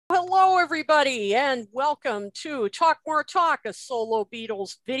Hello, everybody, and welcome to Talk More Talk, a solo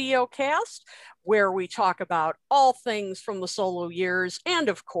Beatles video cast where we talk about all things from the solo years and,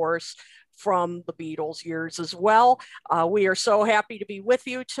 of course, from the Beatles years as well. We are so happy to be with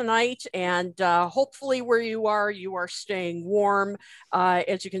you tonight, and hopefully where you are staying warm.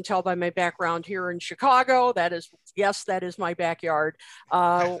 As you can tell by my background here in Chicago, that is my backyard.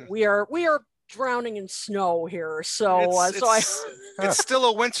 We are drowning in snow here. It's still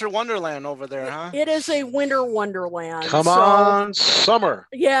a winter wonderland over there, huh? It is a winter wonderland. Come on, summer.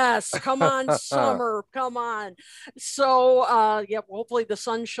 Yes, come on, summer, come on. Hopefully the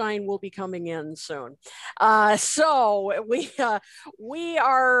sunshine will be coming in soon. We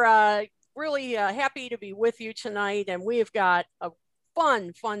are really happy to be with you tonight, and we've got a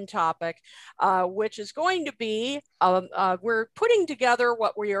fun topic, which is going to be, we're putting together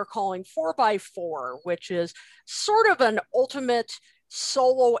what we are calling 4x4, which is sort of an ultimate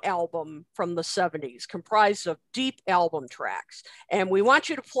solo album from the 70s, comprised of deep album tracks. And we want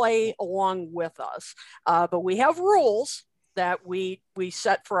you to play along with us. But we have rules that we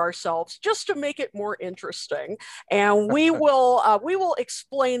set for ourselves just to make it more interesting, and we will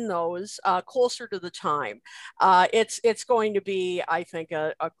explain those closer to the time. It's going to be, I think,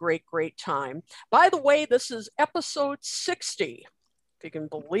 a great time. By the way, this is episode 60, if you can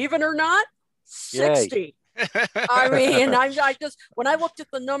believe it or not. 60. Yay. I mean, I just, when I looked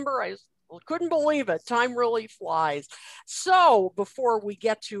at the number, I couldn't believe it. Time really flies. So before we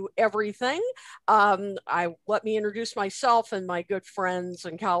get to everything, let me introduce myself and my good friends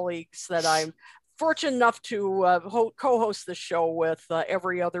and colleagues that I'm fortunate enough to co-host the show with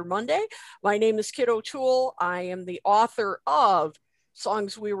every other Monday. My name is Kit O'Toole. I am the author of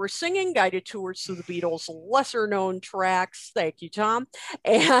Songs We Were Singing, Guided Tours to the Beatles' Lesser Known Tracks. Thank you, Tom.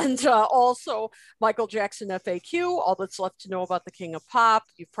 And also Michael Jackson FAQ, All That's Left to Know About the King of Pop.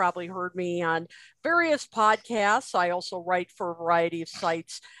 You've probably heard me on various podcasts. I also write for a variety of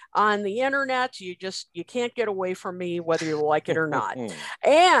sites on the internet. You can't get away from me whether you like it or not.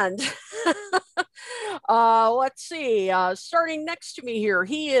 And let's see, starting next to me here,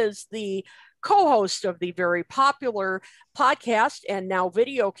 he is the co-host of the very popular podcast and now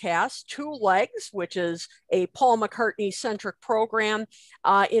videocast Two Legs, which is a Paul McCartney-centric program,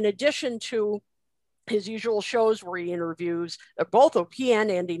 in addition to his usual shows where he interviews, he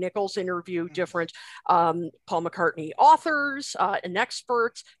and Andy Nichols interview different Paul McCartney authors and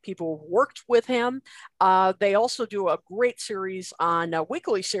experts, people who've worked with him. They also do a great series a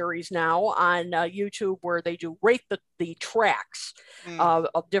weekly series now on YouTube where they do rate the tracks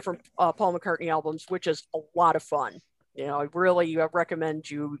of different Paul McCartney albums, which is a lot of fun. You know, I really recommend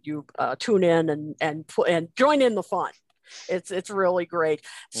you tune in and join in the fun. It's really great.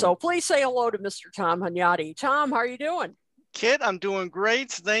 So please say hello to Mr. Tom Hunyadi. Tom, how are you doing? Kit, I'm doing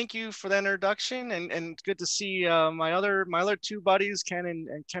great. Thank you for the introduction, and good to see my other two buddies, Ken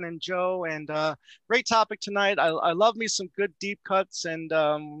and Joe. And great topic tonight. I love me some good deep cuts, and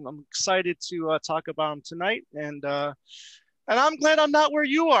I'm excited to talk about them tonight. And I'm glad I'm not where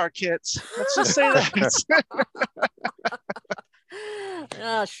you are, Kit. Let's just say that.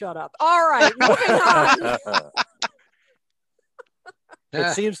 Shut up. All right, moving on.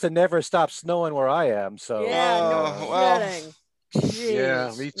 It seems to never stop snowing where I am. So kidding. Jeez.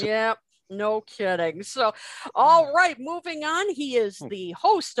 Yeah, me too. Yep, no kidding. So, all right, moving on. He is the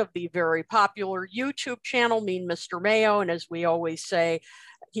host of the very popular YouTube channel, Mean Mr. Mayo, and as we always say,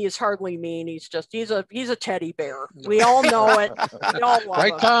 he is hardly mean. He's a teddy bear. We all know it. We all love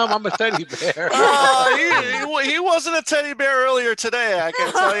right, him. Tom? I'm a teddy bear. He wasn't a teddy bear earlier today. I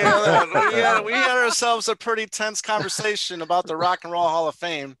can tell you that. We had ourselves a pretty tense conversation about the Rock and Roll Hall of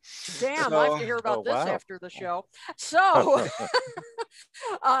Fame. Damn, I have to hear about this after the show. So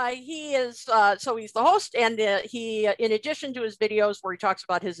he's the host, and he, in addition to his videos where he talks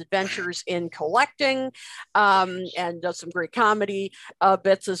about his adventures in collecting, and does some great comedy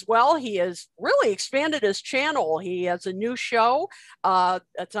bits as well, he has really expanded his channel. He has a new show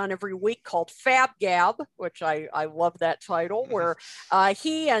that's on every week called Fab Gab, which I love that title, where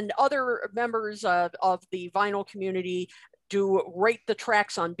he and other members of the vinyl community do rate the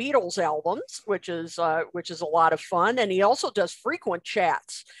tracks on Beatles albums, which is a lot of fun. And he also does frequent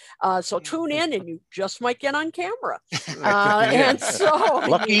chats. So tune in and you just might get on camera. And so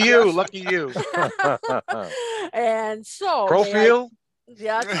lucky you. And so Profile.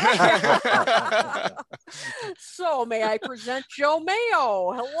 Yeah. So may I present Joe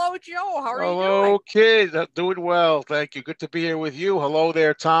Mayo. Hello, Joe. How are you doing? Hello, kid. Doing well. Thank you. Good to be here with you. Hello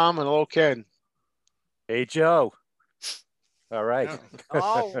there, Tom. And hello, Ken. Hey, Joe. All right. Yeah.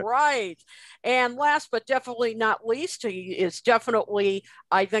 All right. And last but definitely not least, he is definitely,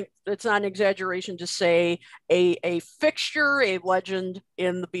 I think it's not an exaggeration to say, a fixture, a legend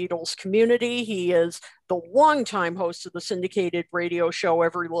in the Beatles community. He is the longtime host of the syndicated radio show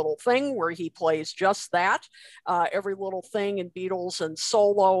Every Little Thing, where he plays just that, Every Little Thing in Beatles and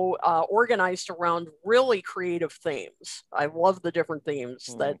solo, organized around really creative themes. I love the different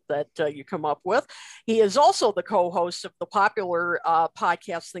themes that you come up with. He is also the co-host of the popular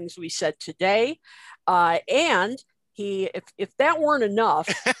podcast Things We Said Today, and if that weren't enough,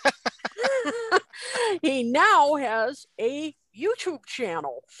 he now has a YouTube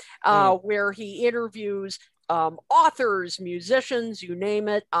channel where he interviews authors, musicians, you name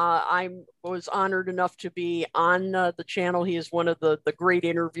it. I was honored enough to be on the channel. He is one of the great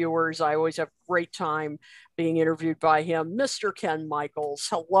interviewers. I always have a great time being interviewed by him. Mr. Ken Michaels.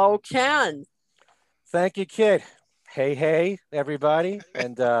 Hello, Ken. Thank you, kid. Hey, everybody.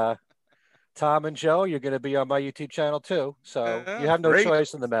 And Tom and Joe, you're going to be on my YouTube channel too. So you have no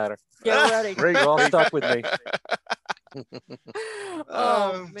choice in the matter. Get ready. Great. You're all stuck with me.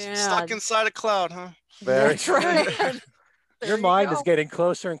 Oh, man. Stuck inside a cloud, huh? Very. That's right. Your mind is getting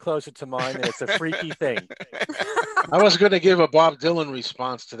closer and closer to mine, and it's a freaky thing. I was going to give a Bob Dylan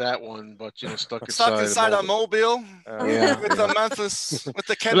response to that one, but stuck inside a mobile. Yeah, with the Memphis, with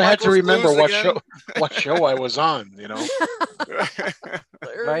the Ken I had Michaels to remember blues what show I was on.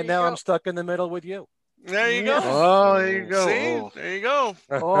 Right now, I'm stuck in the middle with you. There you go. Oh, there you go. See? There you go.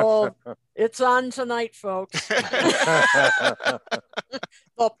 Oh, it's on tonight, folks. The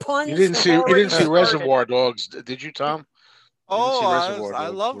puns. You didn't see started. Reservoir Dogs, did you, Tom? Oh, I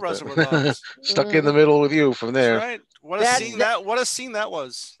love Reservoir Dogs. Stuck in the middle with you from there. That's right. What a scene that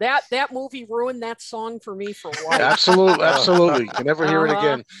was. That movie ruined that song for me for life. Absolutely. You can never hear it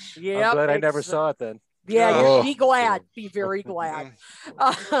again. Yeah, I'm glad I never saw it then. Yeah, be glad. Be very glad.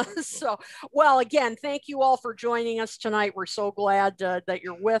 Well, again, thank you all for joining us tonight. We're so glad that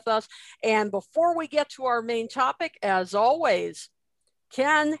you're with us. And before we get to our main topic, as always,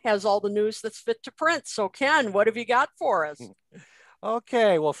 Ken has all the news that's fit to print. So, Ken, what have you got for us?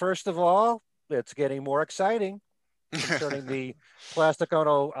 Okay. Well, first of all, it's getting more exciting concerning the Plastic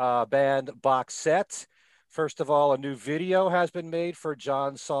Ono Band box set. First of all, a new video has been made for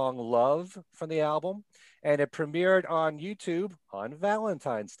John's song Love from the album, and it premiered on YouTube on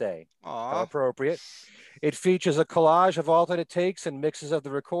Valentine's Day. Aww. How appropriate. It features a collage of alternate takes and mixes of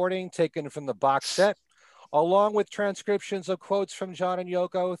the recording taken from the box set, along with transcriptions of quotes from John and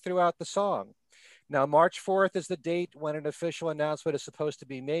Yoko throughout the song. Now, March 4th is the date when an official announcement is supposed to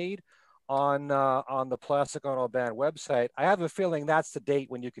be made on the Plastic Ono Band website. I have a feeling that's the date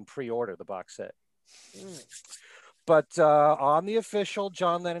when you can pre-order the box set. But on the official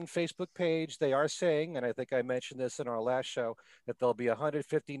John Lennon Facebook page, they are saying, and I think I mentioned this in our last show, that there'll be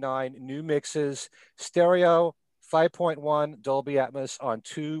 159 new mixes, stereo, 5.1 Dolby Atmos on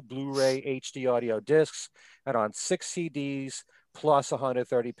 2 Blu-ray HD audio discs, and on 6 CDs, plus a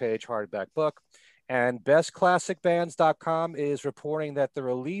 130-page hardback book. And bestclassicbands.com is reporting that the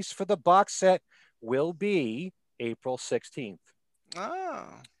release for the box set will be April 16th. Oh.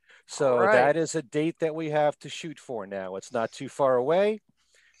 So right. That is a date that we have to shoot for now. It's not too far away,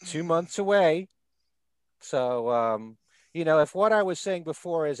 2 months away. So, if what I was saying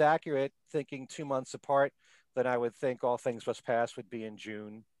before is accurate, thinking 2 months apart, then I would think All Things Must Pass would be in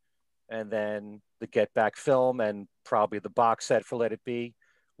June. And then the Get Back film and probably the box set for Let It Be,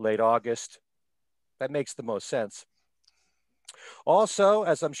 late August. That makes the most sense. Also,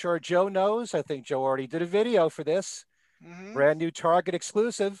 as I'm sure Joe knows, I think Joe already did a video for this. Brand new Target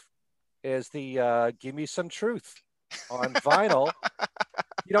exclusive is the Give Me Some Truth on vinyl.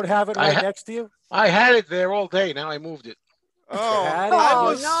 You don't have it next to you? I had it there all day. Now I moved it.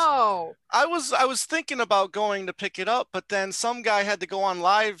 Oh, I was thinking about going to pick it up, but then some guy had to go on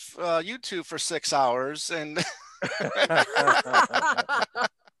live YouTube for 6 hours, and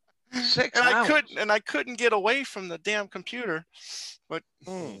 6 hours. I couldn't get away from the damn computer. But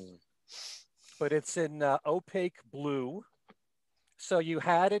but it's in opaque blue. So you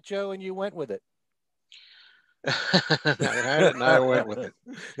had it, Joe, and you went with it. I had it and I went with it.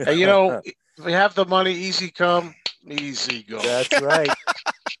 Hey, if we have the money, easy come, easy go. That's right.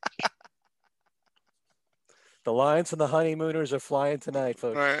 The Lions and the Honeymooners are flying tonight,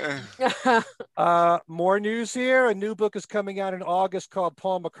 folks. More news here. A new book is coming out in August called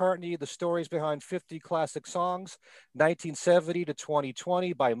Paul McCartney, The Stories Behind 50 Classic Songs, 1970 to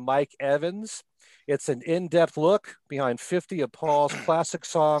 2020 by Mike Evans. It's an in-depth look behind 50 of Paul's classic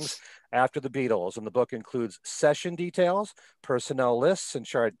songs after the Beatles. And the book includes session details, personnel lists, and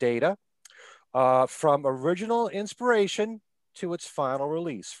chart data. From original inspiration to its final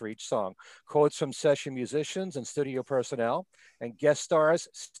release for each song. Quotes from session musicians and studio personnel, and guest stars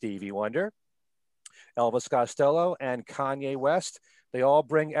Stevie Wonder, Elvis Costello, and Kanye West. They all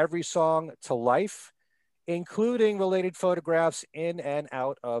bring every song to life, including related photographs in and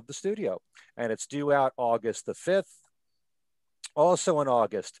out of the studio. And it's due out August the 5th. Also in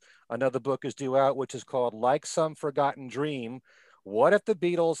August, another book is due out, which is called Like Some Forgotten Dream, What If the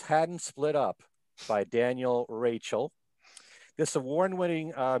Beatles Hadn't Split Up, by Daniel Rachel. This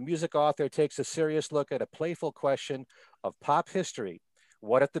award-winning music author takes a serious look at a playful question of pop history.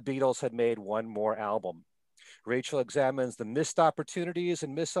 What if the Beatles had made one more album? Rachel examines the missed opportunities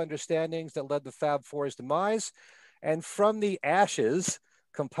and misunderstandings that led the Fab Four's demise, and from the ashes,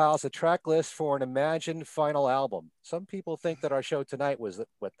 compiles a track list for an imagined final album. Some people think that our show tonight was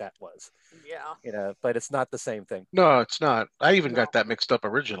what that was. Yeah. But it's not the same thing. No, it's not. I even got that mixed up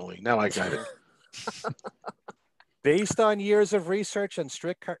originally. Now I got it. Based on years of research and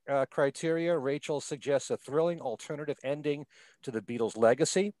strict criteria, Rachel suggests a thrilling alternative ending to the Beatles'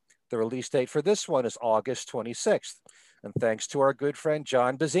 legacy. The release date for this one is August 26th. And thanks to our good friend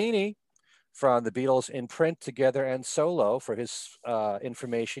John Bazzini from the Beatles in Print, Together, and Solo for his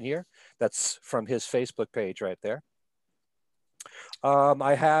information here. That's from his Facebook page right there.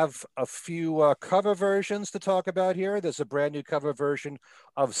 I have a few cover versions to talk about here. There's a brand new cover version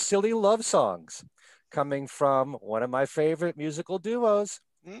of Silly Love Songs coming from one of my favorite musical duos,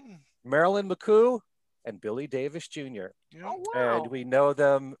 Marilyn McCoo and Billy Davis Jr. Oh, wow. And we know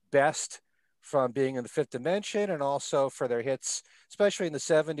them best from being in the Fifth Dimension and also for their hits, especially in the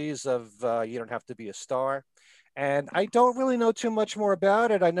 70s of You Don't Have to Be a Star. And I don't really know too much more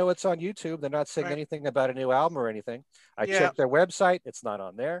about it. I know it's on YouTube. They're not saying anything about a new album or anything. I checked their website. It's not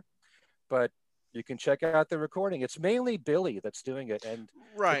on there. But you can check out the recording. It's mainly Billy that's doing it. And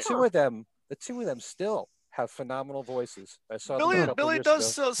the two of them still have phenomenal voices. I saw Billy does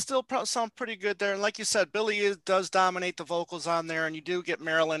still sound pretty good there, and like you said, Billy does dominate the vocals on there, and you do get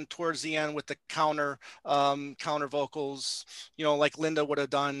Marilyn towards the end with the counter vocals, like Linda would have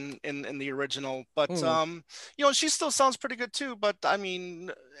done in the original. But she still sounds pretty good too. But I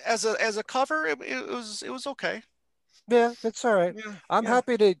mean, as a cover, it was okay. Yeah, it's all right. Yeah, I'm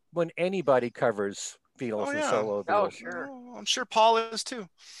happy to when anybody covers Beatles and solo Beatles. Oh, sure. I'm sure Paul is too.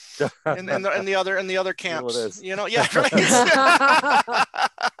 And the other camps, right.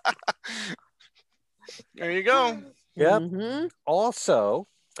 There you go. Yep. Also,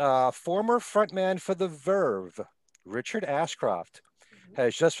 former frontman for the Verve, Richard Ashcroft,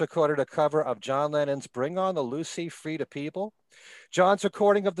 has just recorded a cover of John Lennon's Bring On the Lucy Free to People. John's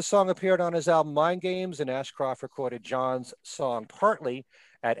recording of the song appeared on his album Mind Games, and Ashcroft recorded John's song partly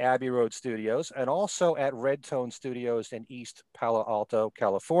at Abbey Road Studios and also at Red Tone Studios in East Palo Alto,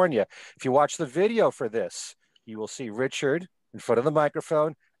 California. If you watch the video for this, you will see Richard in front of the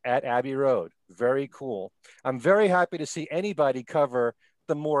microphone at Abbey Road. Very cool. I'm very happy to see anybody cover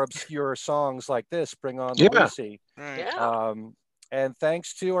the more obscure songs like this, Bring On the Lucy. Yeah. And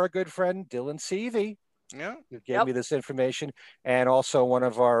thanks to our good friend Dylan Seavey, who gave me this information, and also one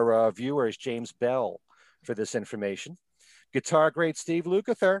of our viewers, James Bell, for this information. Guitar great Steve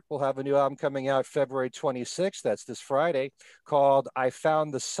Lukather will have a new album coming out February 26th, that's this Friday, called I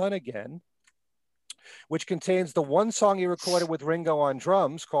Found the Sun Again, which contains the one song he recorded with Ringo on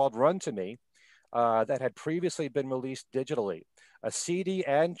drums called Run to Me, that had previously been released digitally. A CD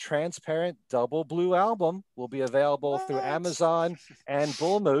and transparent double blue album will be available through Amazon and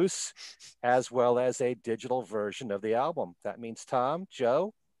Bull Moose, as well as a digital version of the album. That means Tom,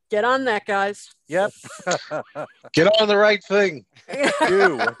 Joe, get on that, guys. Yep. Get on the right thing.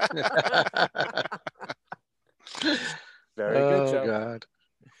 Do. Very good, Joe. God.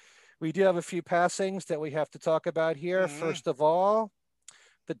 We do have a few passings that we have to talk about here. First of all,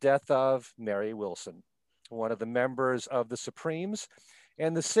 the death of Mary Wilson, one of the members of the Supremes.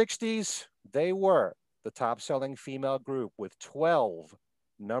 In the 60s, they were the top-selling female group with 12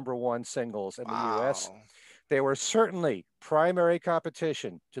 #1 singles in the U.S. They were certainly primary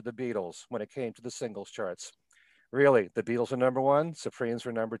competition to the Beatles when it came to the singles charts. Really, the Beatles were #1, Supremes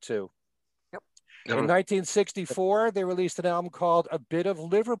were #2. Yep. In 1964, they released an album called A Bit of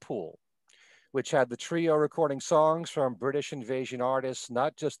Liverpool, which had the trio recording songs from British invasion artists,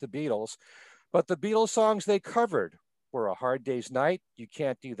 not just the Beatles, but the Beatles songs they covered were A Hard Day's Night, You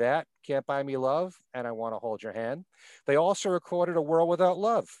Can't Do That, Can't Buy Me Love, and I Want to Hold Your Hand. They also recorded A World Without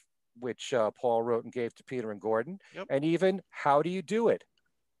Love, which Paul wrote and gave to Peter and Gordon, and even How Do You Do It,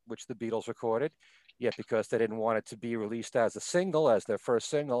 which the Beatles recorded, yet because they didn't want it to be released as a single, as their first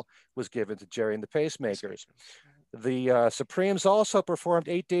single, was given to Jerry and the Pacemakers. The Supremes also performed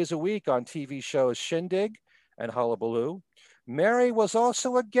 8 days a week on TV shows Shindig and Hullabaloo. Mary was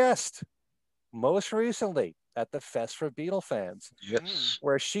also a guest, most recently at the Fest for Beatle fans, Yes.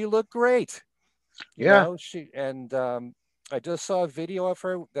 where she looked great. You Yeah. know, I just saw a video of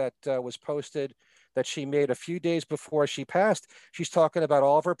her that was posted that she made a few days before she passed. She's talking about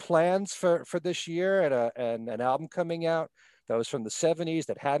all of her plans for this year and an album coming out that was from the 70s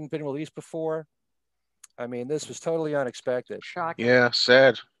that hadn't been released before. I mean, this was totally unexpected. Shocking. Yeah.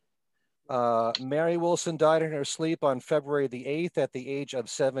 Sad. Mary Wilson died in her sleep on February the 8th at the age of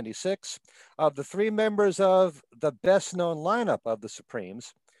 76. Of the three members of the best known lineup of the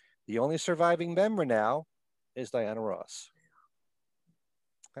Supremes, the only surviving member now is Diana Ross.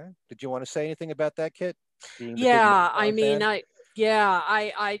 Okay. Did you want to say anything about that, Kit? Being the big Yeah, I Motown mean, fan?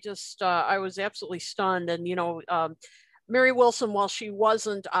 I just, I was absolutely stunned. And, Mary Wilson, while she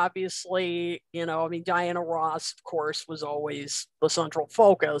wasn't obviously, I mean, Diana Ross, of course, was always the central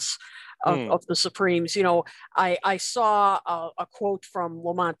focus of the Supremes. I saw a quote from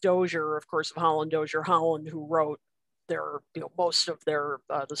Lamont Dozier, of course, of Holland Dozier Holland, who wrote most of their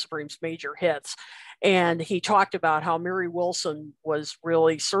the Supremes' major hits, and he talked about how Mary Wilson was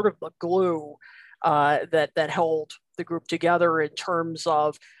really sort of the glue that held the group together in terms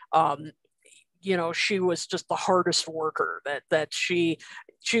of she was just the hardest worker, that she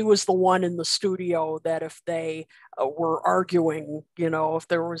was the one in the studio that if they were arguing, if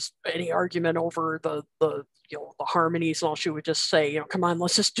there was any argument over the harmonies and all, she would just say, come on,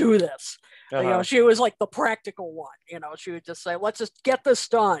 let's just do this. She was like the practical one. She would just say, let's just get this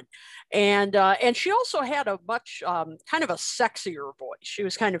done. And she also had a much kind of a sexier voice. She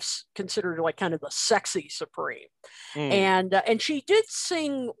was kind of considered like kind of the sexy Supreme. And she did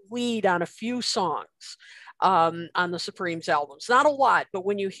sing lead on a few songs on the Supremes albums. Not a lot, but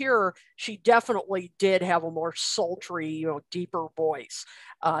when you hear her, she definitely did have a more sultry, deeper voice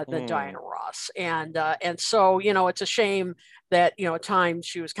than Diana Ross. And so, it's a shame that, at times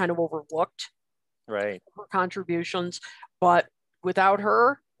she was kind of overlooked, right, her contributions, but without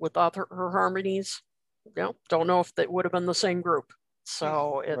her harmonies, don't know if that would have been the same group.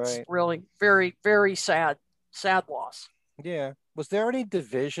 So it's really very, very sad loss. Yeah. Was there any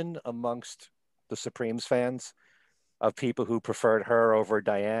division amongst the Supremes fans of people who preferred her over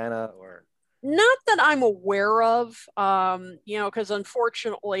Diana or? Not that I'm aware of, because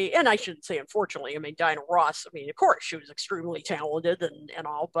unfortunately, and I shouldn't say unfortunately, I mean, Diana Ross, I mean, of course, she was extremely talented and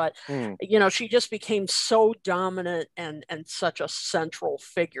all, but, she just became so dominant and such a central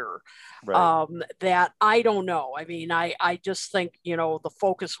figure that I don't know. I mean, I just think, the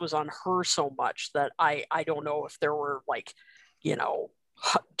focus was on her so much that I don't know if there were like,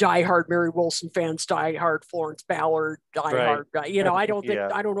 diehard Mary Wilson fans, diehard Florence Ballard, diehard, I don't think,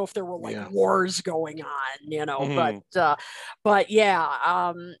 I don't know if there were like wars going on, but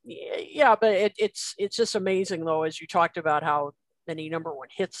yeah, but it's just amazing though, as you talked about how many number one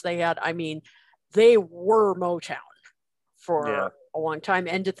hits they had. I mean, they were Motown for a long time.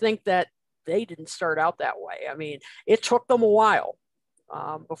 And to think that they didn't start out that way. I mean, it took them a while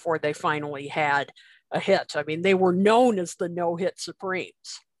before they finally had a hit. I mean, they were known as the no-hit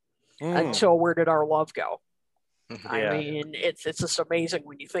Supremes until Where Did Our Love Go? I mean, it's just amazing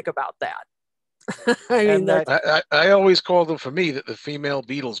when you think about that. I mean, I always call them, for me, that the female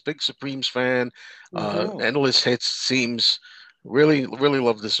Beatles, big Supremes fan, endless hits, seems really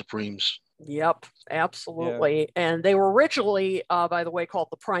love the Supremes. Yep, absolutely. And they were originally, by the way, called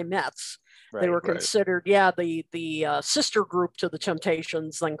the Primettes. They were considered, the sister group to the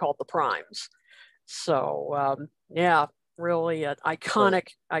Temptations, then called the Primes. So, really an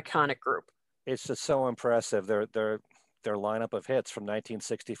iconic group. It's just so impressive. Their lineup of hits from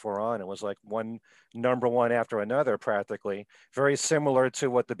 1964 on, it was like one number one after another, practically. Very similar to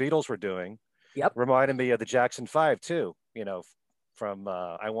what the Beatles were doing. Yep. Reminded me of the Jackson 5 too, from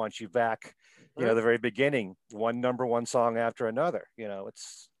I Want You Back, the very beginning, one number one song after another.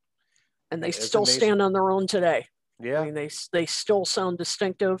 And they still amazing. Stand on their own today. Yeah. I mean, they still sound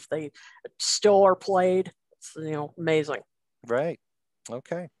distinctive. They still are played. It's, amazing. Right.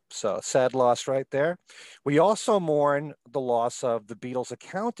 Okay. So sad loss right there. We also mourn the loss of the Beatles'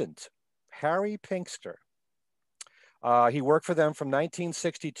 accountant, Harry Pinkster. He worked for them from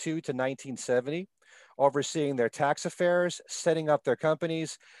 1962 to 1970, overseeing their tax affairs, setting up their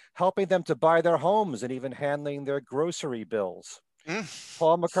companies, helping them to buy their homes, and even handling their grocery bills.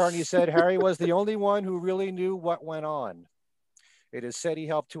 Paul McCartney said Harry was the only one who really knew what went on. It is said he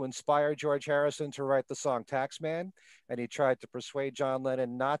helped to inspire George Harrison to write the song Taxman, and he tried to persuade John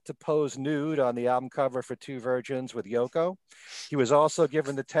Lennon not to pose nude on the album cover for Two Virgins with Yoko. He was also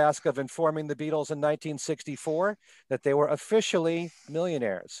given the task of informing the Beatles in 1964 that they were officially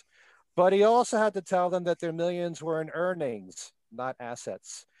millionaires. But he also had to tell them that their millions were in earnings, not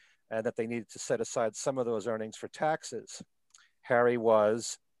assets, and that they needed to set aside some of those earnings for taxes. Harry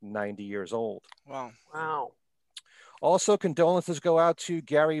was 90 years old. Wow. Wow. Also, condolences go out to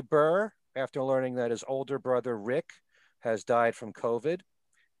Gary Burr after learning that his older brother Rick has died from COVID.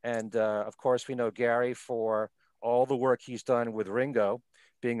 And of course, we know Gary for all the work he's done with Ringo,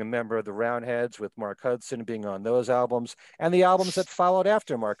 being a member of the Roundheads with Mark Hudson, being on those albums, and the albums that followed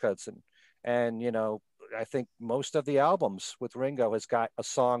after Mark Hudson. And, you know, I think most of the albums with Ringo has got a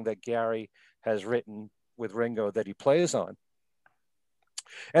song that Gary has written with Ringo that he plays on.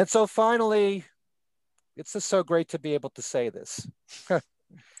 And so finally, it's just so great to be able to say this.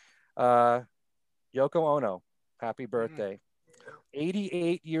 Yoko Ono, happy birthday.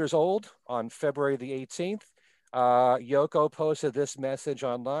 88 years old on February the 18th. Yoko posted this message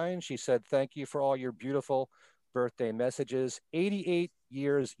online. She said, "Thank you for all your beautiful birthday messages. 88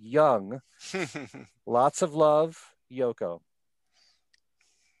 years young. Lots of love, Yoko."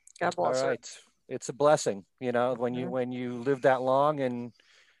 God bless all her. right. It's a blessing, you know, when you live that long, and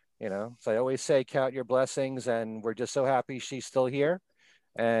you know, so I always say, count your blessings, and we're just so happy she's still here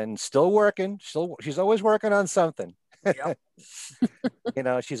and still working. She's always working on something. Yep. You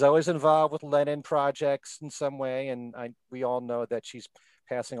know, she's always involved with Lennon projects in some way, and we all know that she's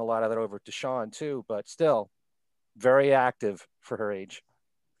passing a lot of that over to Sean too, but still very active for her age.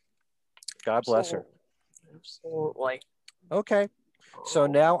 God bless her. Absolutely. Okay, so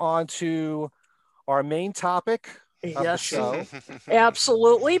now on to our main topic of the show.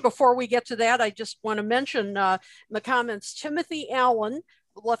 Absolutely. Before we get to that, I just want to mention in the comments, Timothy Allen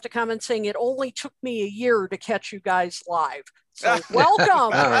left a comment saying, "It only took me a year to catch you guys live." So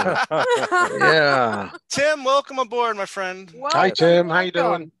welcome. Yeah. Tim, welcome aboard, my friend. Welcome, Hi, Tim. How you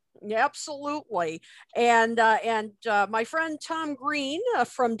doing? Yeah, absolutely. And my friend Tom Green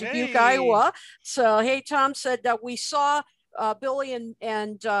from Dubuque, Iowa. So, hey, Tom said that we saw Billy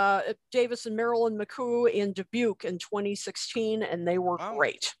and Davis and Marilyn McCoo in Dubuque in 2016, and they were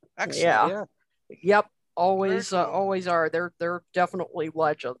great. Excellent. Yeah. Yep. Always, cool. always are. They're definitely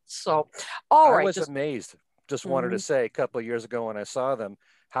legends. So, all right. I was amazed. Just wanted to say, a couple of years ago when I saw them,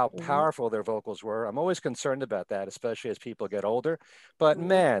 how powerful their vocals were. I'm always concerned about that, especially as people get older. But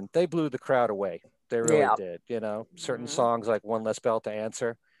man, they blew the crowd away. They really did. You know, certain songs like "One Less Bell to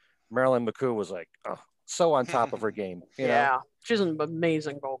Answer," Marilyn McCoo was like, oh, so on top of her game. You know? She's an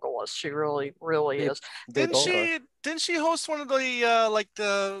amazing vocalist. She really, really is. Didn't she host one of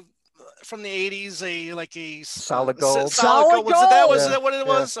the from the 80s, a Solid Gold? Solid Gold. Was that what it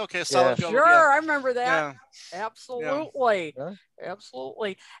was? Okay, Solid Gold. Sure, I remember that. Absolutely.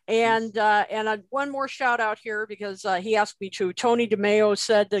 Absolutely. And one more shout out here because he asked me to. Tony DeMeo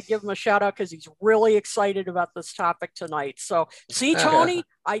said to give him a shout out because he's really excited about this topic tonight. So see, Tony,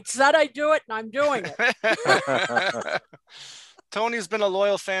 I said I'd do it and I'm doing it. Tony's been a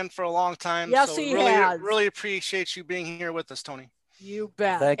loyal fan for a long time. Yes, so he has. Really appreciate you being here with us, Tony. You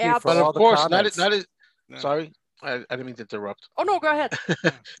bet. Thank you for but all of course, the comments. Sorry, I didn't mean to interrupt. Oh no, go ahead.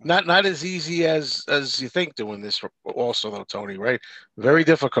 not as easy as you think doing this. Also, though, Tony, right? Very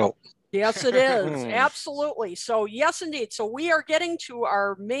difficult. Yes, it is. Absolutely. So yes, indeed. So we are getting to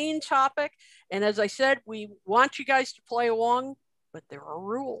our main topic, and as I said, we want you guys to play along. But there are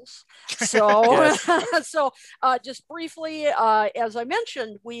rules. So, just briefly, as I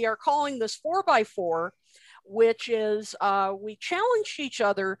mentioned, we are calling this 4x4, which is we challenged each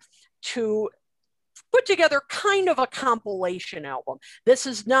other to put together kind of a compilation album. This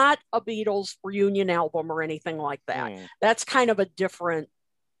is not a Beatles reunion album or anything like that. That's kind of a different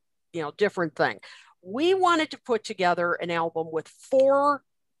thing. We wanted to put together an album with 4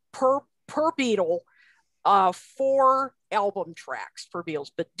 per Beatle, 4 album tracks for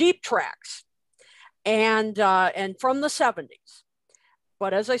Beatles, but deep tracks, and from the 70s.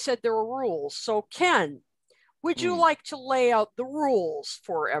 But as I said, there are rules. So Ken, would you like to lay out the rules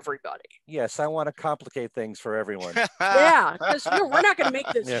for everybody? Yes, I want to complicate things for everyone. Yeah, because we're not going to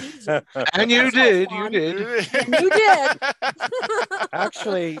make this easy. And you did. You did.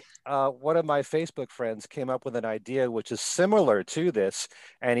 Actually, one of my Facebook friends came up with an idea which is similar to this,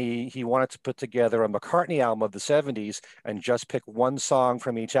 and he wanted to put together a McCartney album of the 70s and just pick one song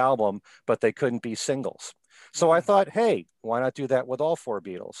from each album, but they couldn't be singles. So I thought, hey, why not do that with all 4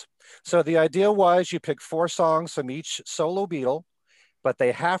 Beatles? So the idea was you pick 4 songs from each solo Beatle, but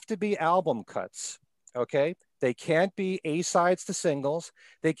they have to be album cuts, okay? They can't be A-sides to singles.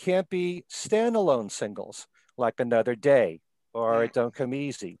 They can't be standalone singles, like Another Day or It Don't Come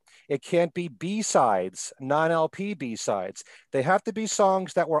Easy. It can't be B-sides, non-LP B-sides. They have to be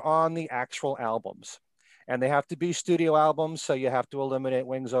songs that were on the actual albums. And they have to be studio albums, so you have to eliminate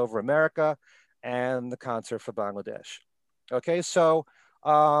Wings Over America and the Concert for Bangladesh. Okay, so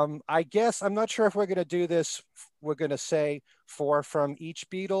I guess I'm not sure if we're going to do this. We're going to say 4 from each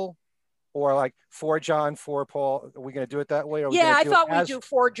Beatle, or like 4 John, 4 Paul. Are we going to do it that way? Or yeah, I thought we'd do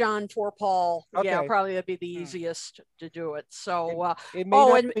 4 John, 4 Paul. Okay. Yeah, probably that'd be the easiest to do it. So it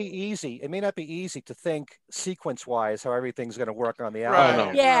may not be easy. It may not be easy to think sequence-wise how everything's going to work on the album.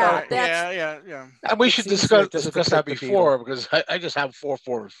 Right. Yeah, right. Yeah. And we should discuss that before, because I just have 4,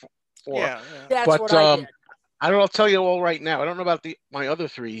 4, 4. Yeah. That's what I did. I don't know. I'll tell you all right now. I don't know about my other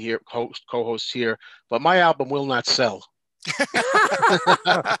 3 here co-hosts here, but my album will not sell.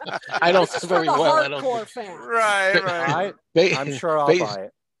 I don't very well. I don't. Fan. Right. I'm sure I'll buy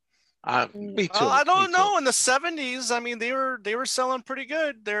it. Me too. I don't know. In the 70s, I mean, they were selling pretty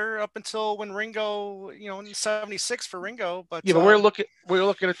good. They're up until when Ringo, in 76 for Ringo. But yeah, but we're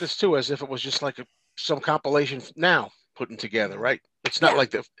looking at this too as if it was just like some compilation now putting together, right? It's not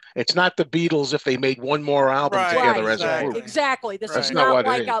like it's not the Beatles if they made one more album together as a group. Exactly. This is not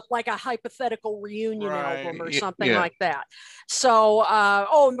like a hypothetical reunion album or something like that. So,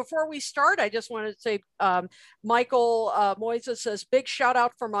 and before we start, I just wanted to say, Michael Moises says, big shout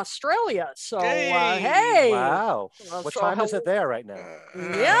out from Australia. So, hey. Wow. What time is it there right now?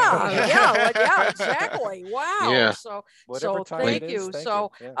 Yeah, exactly. Wow. Yeah. So thank you.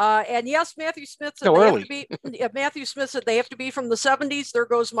 So, and yes, Matthew Smith said Matthew Smith said they have to be from the 70s. There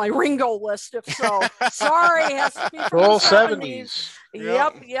goes my Ringo list. If so, sorry, it has to be from all the 70s.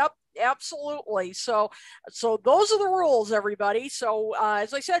 Yep. Absolutely. So those are the rules, everybody. So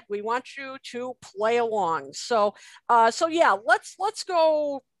as I said, we want you to play along. So yeah, let's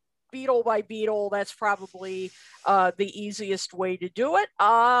go Beatle by Beatle. That's probably the easiest way to do it.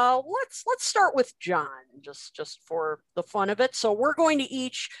 Let's start with John, just for the fun of it. So we're going to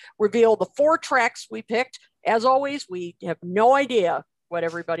each reveal the 4 tracks we picked. As always, we have no idea what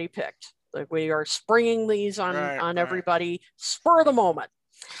everybody picked. Like, we are springing these on everybody spur of the moment.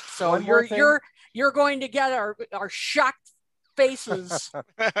 So you're going to get our shocked faces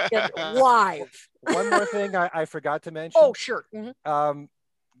live. One more thing I forgot to mention. Oh, sure. Mm-hmm.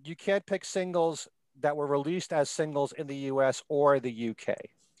 You can't pick singles that were released as singles in the US or the UK.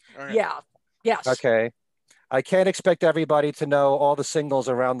 Right. Yeah. Yes. Okay. I can't expect everybody to know all the singles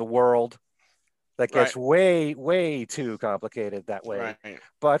around the world. That gets way, way too complicated that way. Right.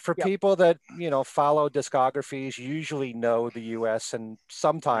 But for people that, follow discographies, usually know the US, and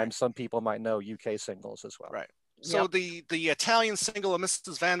sometimes some people might know UK singles as well. Right. So the Italian single of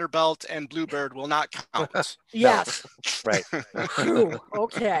Mrs. Vanderbilt and Bluebird will not count. Yes. Right.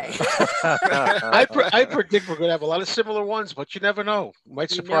 Okay. I predict we're going to have a lot of similar ones, but you never know. Might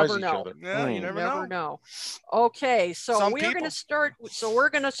surprise each other. Yeah, you never know. Okay, so we're going to start. So we're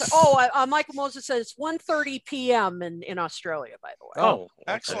going to. Michael Moses says it's 1:30 p.m. in Australia, by the way. Oh,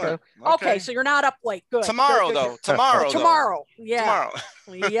 excellent. Okay, so you're not up late. Good. Tomorrow, though. Tomorrow. Yeah.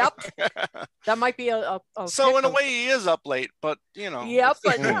 Tomorrow. Yep. That might be a so in a way he is up late, but Yep,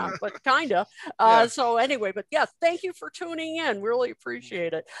 but kind of. So anyway, but yes, thank you for tuning in. Really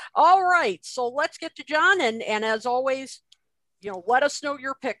appreciate it. All right, so let's get to John, and as always, let us know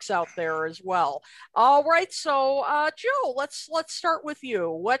your picks out there as well. All right, so Joe, let's start with you.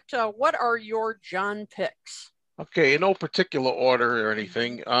 What are your John picks? Okay, in no particular order or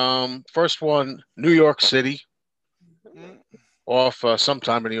anything. First one, New York City. Off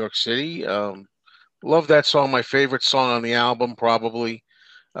Sometime in New York City. Love that song. My favorite song on the album, probably.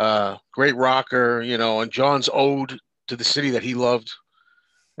 Great rocker, and John's ode to the city that he loved,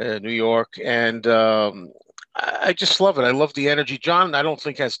 New York. And I just love it. I love the energy. John, I don't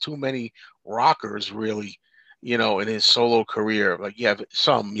think, has too many rockers, really, in his solo career. Like, you have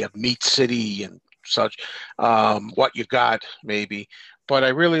Meat City and such. What You Got, maybe. But I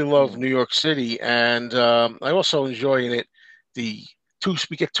really love New York City. And I also enjoy in it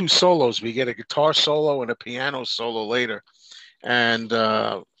we get 2 solos. We get a guitar solo and a piano solo later. And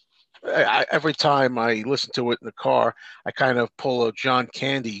every time I listen to it in the car, I kind of pull a John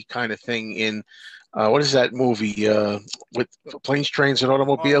Candy kind of thing in. What is that movie with planes, trains, and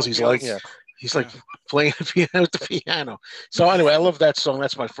automobiles? He's like playing the piano with the piano. So anyway, I love that song.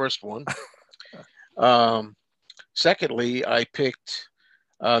 That's my first one. Secondly, I picked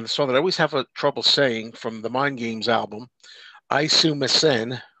the song that I always have trouble saying from the Mind Games album, I Sume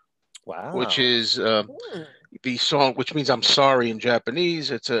Sen, which is the song, which means I'm sorry in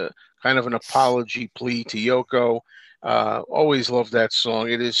Japanese. It's a kind of an apology plea to Yoko. Always love that song.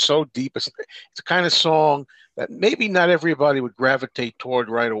 It is so deep. It's a kind of song that maybe not everybody would gravitate toward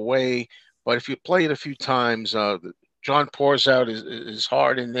right away, but if you play it a few times, John pours out his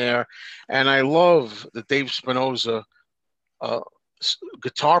heart in there, and I love the Dave Spinoza uh,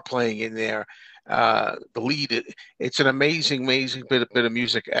 guitar playing in there. The lead, it's an amazing bit of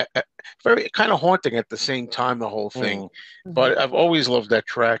music. Very kind of haunting at the same time, the whole thing. But I've always loved that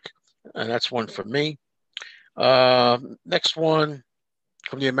track, and that's one for me. Next one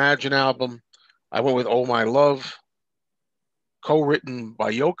from the Imagine album, I went with "Oh My Love," co-written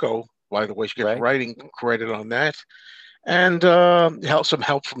by Yoko. By the way, she gets writing credit on that, and some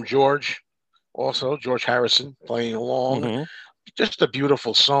help from George, also George Harrison playing along. Just a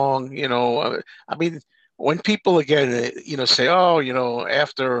beautiful song, you know. I mean, when people again, say, "Oh,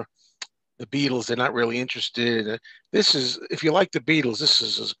 after the Beatles, they're not really interested." This is, if you like the Beatles, this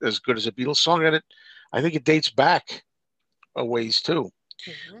is as good as a Beatles song, and I think it dates back a ways too.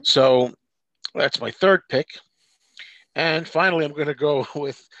 So that's my third pick. And finally, I'm going to go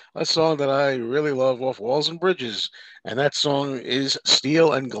with a song that I really love off Walls and Bridges, and that song is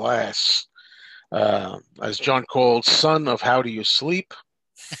 "Steel and Glass." As John called, "Son of How Do You Sleep?"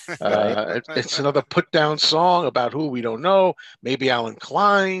 It's another put down song about who we don't know. Maybe Alan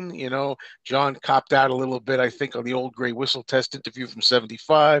Klein. John copped out a little bit, I think, on the old Gray Whistle Test interview from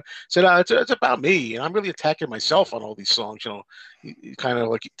 '75. Said, it's about me, and I'm really attacking myself on all these songs. He kind of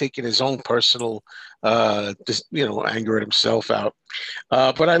like taking his own personal, anger at himself out.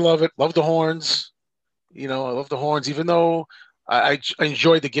 But I love it. Love the horns. I love the horns, even though I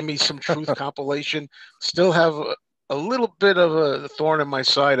enjoyed the "Give Me Some Truth" compilation. Still have a little bit of a thorn in my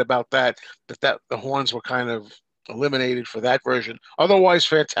side about that the horns were kind of eliminated for that version. Otherwise,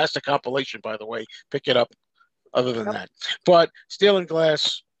 fantastic compilation, by the way. Pick it up. Other than that, but "Steel and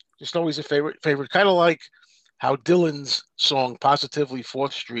Glass" just always a favorite. Kind of like how Dylan's song "Positively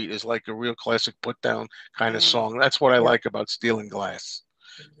 4th Street" is like a real classic put down kind of song. That's what I like about "Steel and Glass."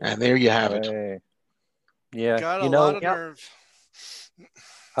 And there you have it. Yeah, got a lot of nerve.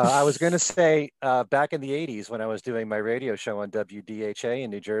 I was going to say back in the 80s when I was doing my radio show on WDHA in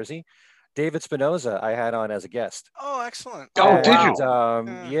New Jersey, David Spinoza I had on as a guest. Oh, excellent. Oh, did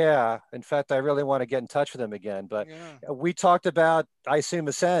you? Yeah. In fact, I really want to get in touch with him again. But we talked about I Assume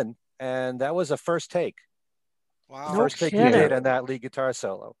Ascend, and that was a first take. Wow. First take he did on that lead guitar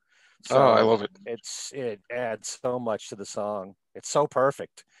solo. So I love it. It adds so much to the song. It's so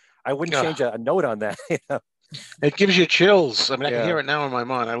perfect. I wouldn't change a note on that. It gives you chills. I mean, I can hear it now in my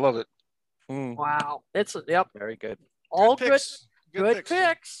mind. I love it. Wow. It's very good. All good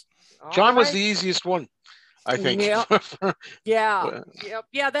picks. John was the easiest one, I think. Yeah.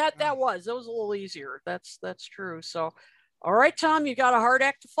 That was a little easier. That's true. So, all right, Tom, you got a hard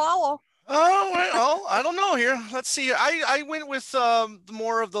act to follow. Oh, well, I don't know here. Let's see. I went with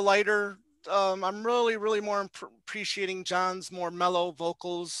more of the lighter. I'm really more appreciating John's more mellow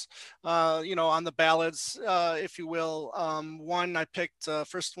vocals, on the ballads, if you will.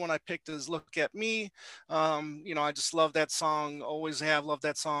 First one I picked is "Look at Me." I just love that song. Always have loved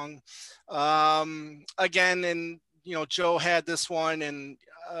that song. Again, and Joe had this one, and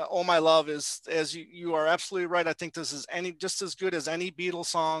 "Oh My Love" is, as you are absolutely right. I think this is just as good as any Beatles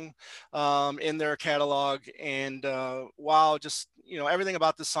song in their catalog. And wow, just everything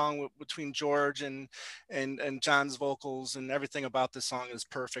about this song between George and John's vocals, and everything about this song is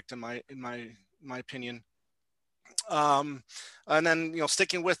perfect in my opinion. And then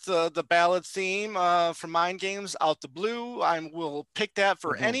sticking with the ballad theme from Mind Games, "Out the Blue," I will pick that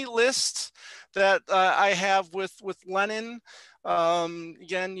for any list that I have with Lennon.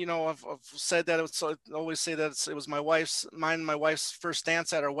 Again, I've said that I always say that it was my wife's first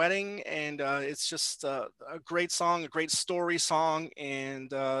dance at our wedding, and it's just a great song, a great story song,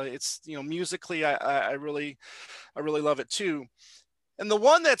 and it's musically I really love it too. And the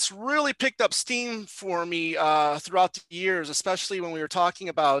one that's really picked up steam for me throughout the years, especially when we were talking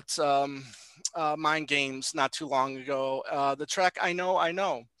about Mind Games not too long ago, the track "I Know, I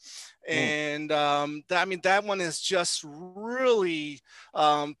Know." And that one is just really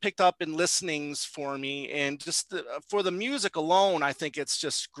picked up in listenings for me, and just for the music alone, I think it's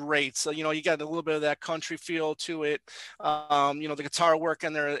just great. So you got a little bit of that country feel to it. The guitar work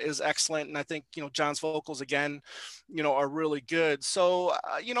in there is excellent, and I think John's vocals again are really good. So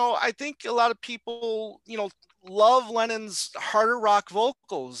I think a lot of people love Lennon's harder rock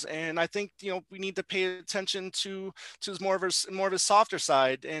vocals, and I think we need to pay attention to his more of his softer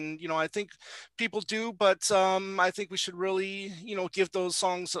side, and I think people do, but I think we should really give those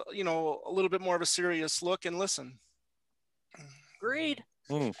songs a little bit more of a serious look and listen. Agreed.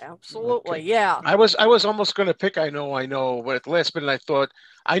 Absolutely. Okay. Yeah. I was almost going to pick I know, but at the last minute I thought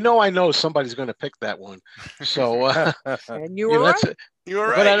I know somebody's going to pick that one. So And you were that's right. it. You were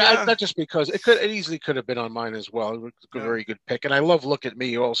But right. Yeah. not just because it easily could have been on mine as well. It was a Yeah. very good pick, and I love "Look at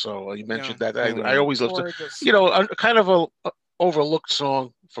Me" also. You mentioned Yeah. that. I always love to, Gorgeous. kind of a overlooked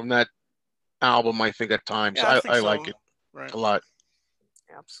song from that album. I think at times Yeah, I think I so. like it Right. a lot.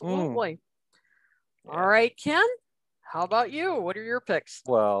 Absolutely. Yeah. All right, Ken, how about you? What are your picks?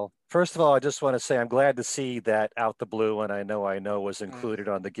 Well, first of all, I just want to say I'm glad to see that Out the Blue and I Know was included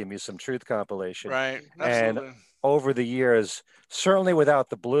on the Give Me Some Truth compilation. Right. And Absolutely. over the years, certainly without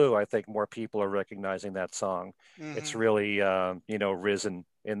the blue, I think more people are recognizing that song. It's really, risen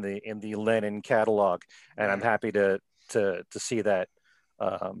in the Lennon catalog, and I'm happy to see that,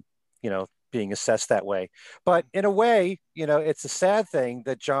 being assessed that way. But in a way, it's a sad thing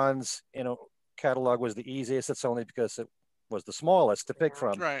that John's, catalog was the easiest. It's only because it was the smallest to pick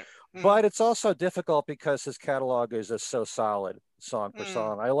from. Right. But it's also difficult because his catalog is just so solid, song per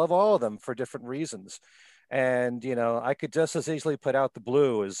song. I love all of them for different reasons. And I could just as easily put Out the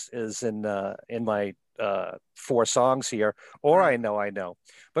Blue as in my 4 songs here, or I know.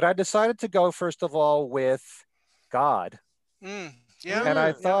 But I decided to go first of all with God. Yeah. And I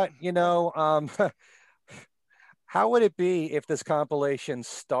Yeah. thought, how would it be if this compilation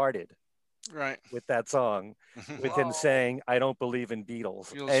started Right. with that song, with him saying, "I don't believe in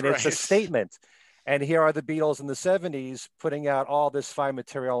Beatles," and it's a right. statement. And here are the Beatles in the '70s putting out all this fine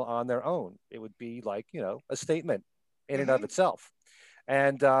material on their own. It would be like, a statement in and of itself.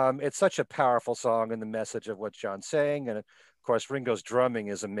 And it's such a powerful song and the message of what John's saying. And of course, Ringo's drumming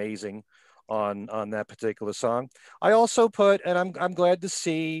is amazing on that particular song. I also put, and I'm glad to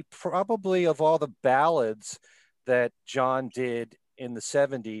see, probably of all the ballads that John did in the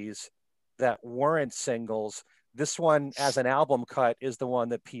 '70s that weren't singles, this one as an album cut is the one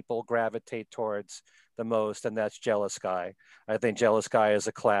that people gravitate towards the most, and that's Jealous Guy. I think Jealous Guy is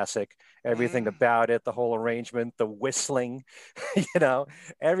a classic. Everything about it, the whole arrangement, the whistling,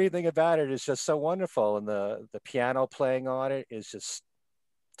 everything about it is just so wonderful. And the piano playing on it is just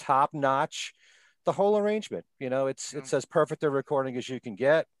top notch. The whole arrangement, it's as perfect a recording as you can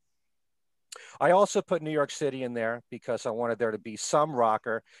get. I also put New York City in there because I wanted there to be some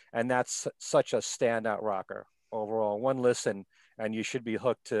rocker, and that's such a standout rocker overall. One listen, and you should be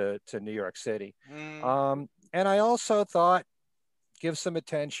hooked to New York City. And I also thought, give some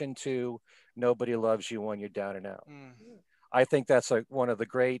attention to Nobody Loves You When You're Down and Out. I think that's one of the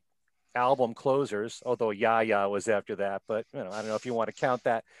great album closers, although Ya Ya was after that, but I don't know if you want to count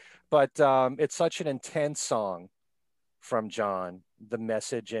that. But it's such an intense song from John, the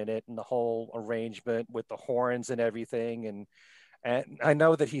message in it and the whole arrangement with the horns and everything. And I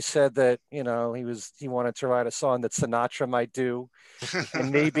know that he said that, he wanted to write a song that Sinatra might do.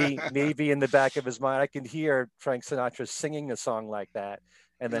 And maybe in the back of his mind, I can hear Frank Sinatra singing a song like that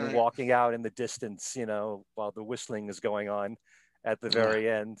and then walking out in the distance, while the whistling is going on at the very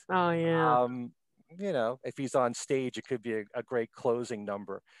end. Oh, yeah. If he's on stage, it could be a great closing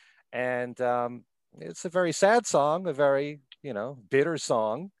number. And it's a very sad song, a very, bitter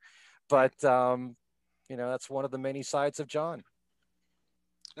song, but, that's one of the many sides of John.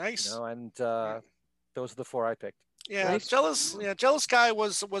 Nice. And those are the 4 I picked. Yeah, Nice. Jealous Guy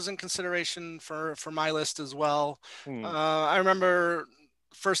was in consideration for my list as well. I remember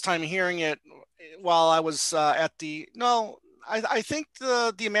first time hearing it while I was at the no. I think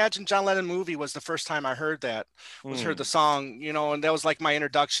the Imagine John Lennon movie was the first time I heard the song, and that was like my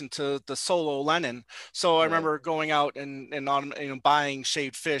introduction to the solo Lennon. So I remember going out and on, buying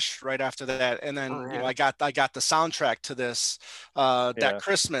shaved fish right after that. And then, I got the soundtrack to this that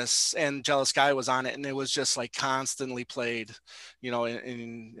Christmas, and Jealous Guy was on it, and it was just like constantly played,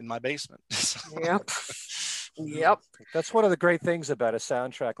 in my basement. Yep. That's one of the great things about a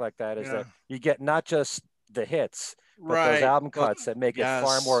soundtrack like that is that you get not just the hits, but those album cuts that make it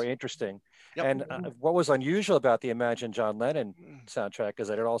far more interesting. And what was unusual about the Imagine John Lennon soundtrack is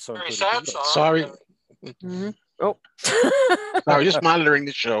that it also included Beatles. Sorry. Oh. Sorry, just monitoring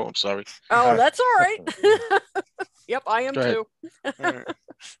the show. I'm sorry. Oh, that's all right. Yep, I am too.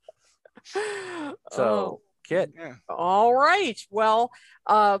 So, Kit. All right. Well,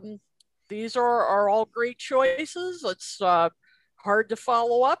 these are all great choices. It's hard to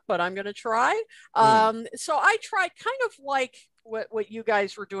follow up, but I'm going to try. So I tried kind of like what you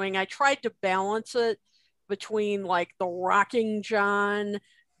guys were doing. I tried to balance it between like the rocking John,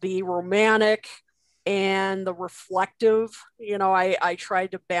 the romantic, and the reflective. I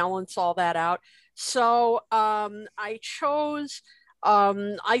tried to balance all that out. So I chose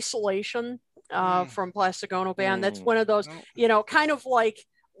Isolation from Plastic Ono Band. That's one of those, kind of like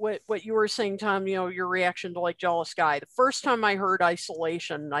what you were saying, Tom, your reaction to like Jealous Guy. The first time I heard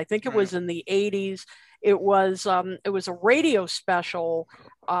Isolation, I think it was in the 80s. It was a radio special,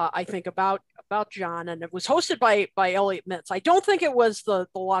 I think about John, and it was hosted by Elliot Mintz. I don't think it was the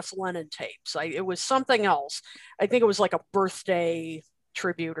Lost Lennon tapes. It was something else. I think it was like a birthday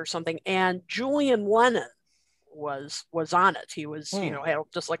tribute or something. And Julian Lennon was on it. He was, had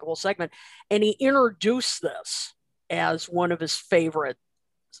just like a little segment, and he introduced this as one of his favorite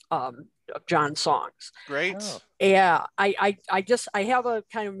John songs. Great. Yeah, I have a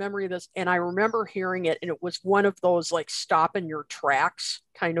kind of memory of this, and I remember hearing it, and it was one of those like stop in your tracks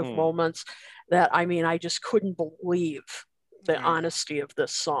kind of moments that, I just couldn't believe the honesty of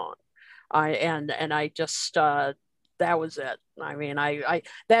this song. I just that was it. I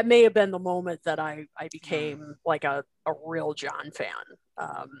that may have been the moment that I became like a real John fan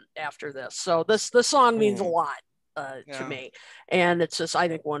after this. So this song means a lot to me, and it's just, I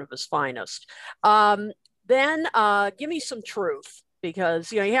think, one of his finest. Then Give Me Some Truth,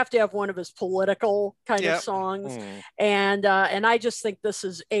 because you have to have one of his political kind of songs, and I just think this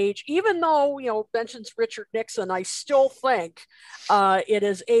is age, even though mentions Richard Nixon, I still think it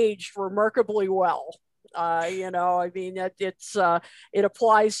has aged remarkably well. It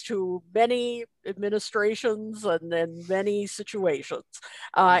applies to many administrations and many situations,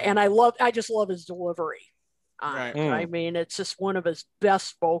 and I just love his delivery. It's just one of his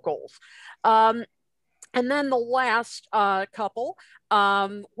best vocals. And then the last couple,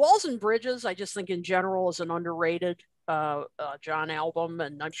 Walls and Bridges, I just think in general is an underrated John album,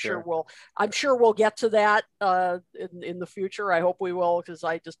 and I'm sure we'll get to that in the future. I hope we will, because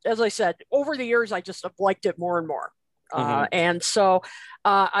as I said, over the years, I just have liked it more and more. And so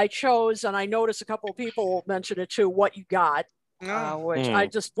I chose, and I noticed a couple of people mentioned it too, What You Got. Which I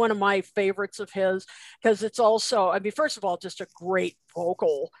just, one of my favorites of his, because it's also, first of all, just a great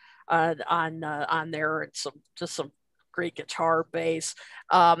vocal on there, and some great guitar, bass,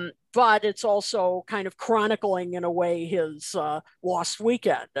 but it's also kind of chronicling in a way his lost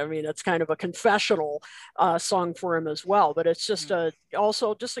weekend. It's kind of a confessional song for him as well, but it's just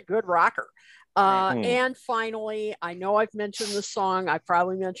also just a good rocker. And finally, I know I've mentioned this song, I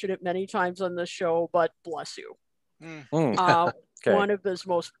probably mentioned it many times on this show, but Bless You. One of his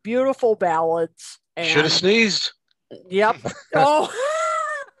most beautiful ballads. Should have sneezed. Yep. Oh,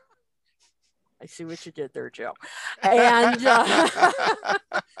 I see what you did there, Joe. And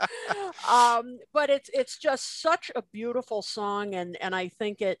but it's just such a beautiful song, and I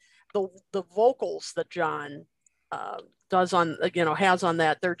think the vocals that John does on, has on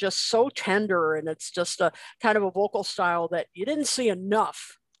that, they're just so tender, and it's just a kind of a vocal style that you didn't see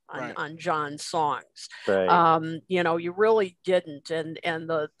enough on John's songs. You really didn't, and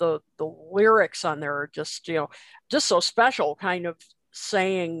the lyrics on there are just just so special, kind of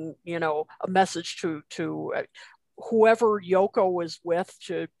saying a message to whoever Yoko was with,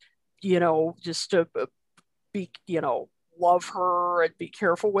 to just to be love her and be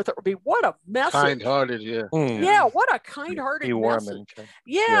careful with her. What a message. Kind-hearted, what a kind-hearted message.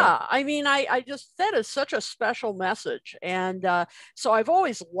 I just, that is such a special message, and so I've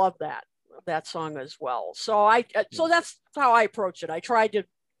always loved that song as well. So so that's how I approach it. I tried to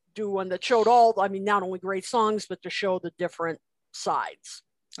do one that showed all, not only great songs, but to show the different sides.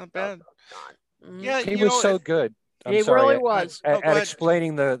 Not bad. He was so good. He really was at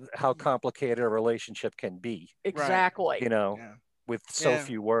explaining how complicated a relationship can be. Exactly. With so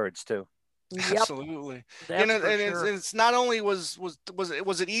few words too. Yep. Absolutely. It's not only was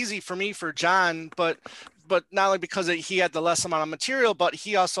it easy for John, but not only because he had the less amount of material, but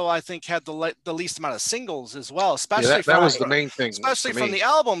he also, I think, had the least amount of singles as well. Especially that was the main thing. Especially from the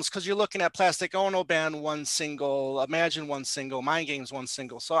albums, because you're looking at Plastic Ono Band, one single, Imagine, one single, Mind Games, one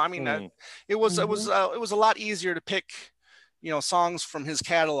single. So it was a lot easier to pick, songs from his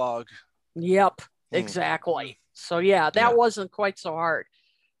catalog. Yep, exactly. So that wasn't quite so hard.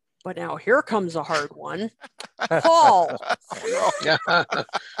 But now here comes a hard one. Paul.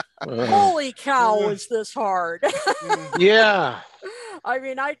 Holy cow, is this hard? Yeah.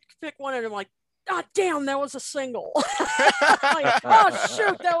 I pick one and I'm like, oh, damn, that was a single. Oh,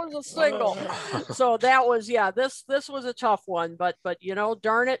 shoot, that was a single. So that was, this was a tough one, but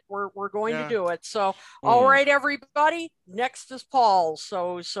darn it, we're going to do it. So, all right, everybody, next is Paul.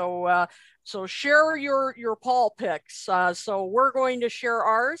 So share your Paul picks. So we're going to share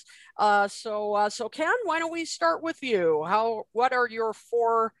ours. So Ken, why don't we start with you? What are your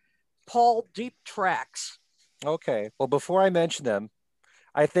 4 Paul deep tracks? Okay. Well, before I mention them,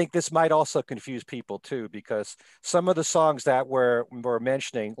 I think this might also confuse people too, because some of the songs that we're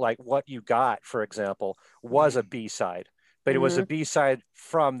mentioning, like "What You Got," for example, was a B-side, but it was a B-side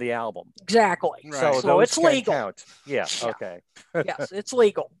from the album. Exactly. So Right. those it's can legal. count. Yeah. Yeah. Okay. Yes, it's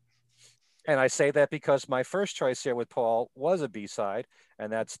legal. And I say that because my first choice here with Paul was a B-side,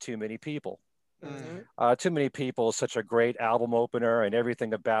 and that's "Too Many People." Too Many People is such a great album opener, and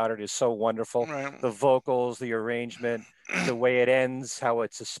everything about it is so wonderful. Right. The vocals, the arrangement, the way it ends, how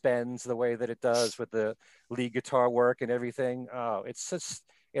it suspends the way that it does with the lead guitar work and everything. Oh,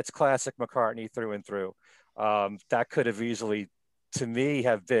 it's classic McCartney through and through. That could have easily, to me,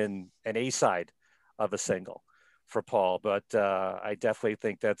 have been an A-side of a single for Paul, but I definitely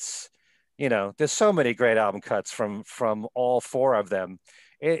think that's, there's so many great album cuts from all four of them.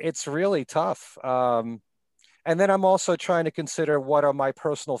 It's really tough. And then I'm also trying to consider what are my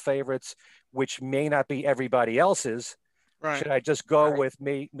personal favorites, which may not be everybody else's. Right. Should I just go with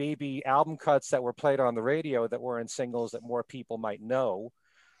maybe album cuts that were played on the radio that were in singles that more people might know?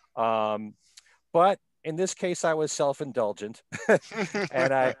 But in this case, I was self-indulgent,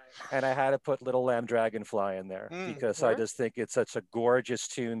 and I had to put "Little Lamb Dragonfly" in there because I just think it's such a gorgeous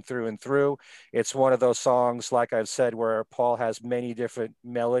tune through and through. It's one of those songs, like I've said, where Paul has many different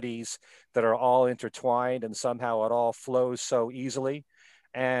melodies that are all intertwined, and somehow it all flows so easily.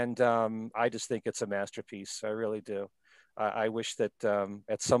 And I just think it's a masterpiece. I really do. I wish that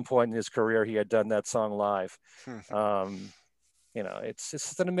at some point in his career he had done that song live. It's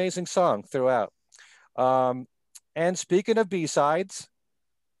just an amazing song throughout. And speaking of B-sides,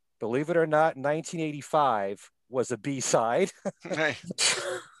 believe it or not, 1985 was a B-side. Right.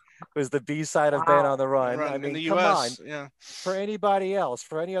 It was the B-side of "Band on the Run." I mean, in the come US, on. yeah. For anybody else,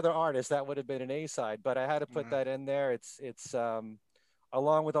 for any other artist, that would have been an A-side, but I had to put that in there. It's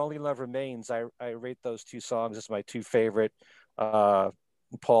along with "Only Love Remains." I rate those two songs as my two favorite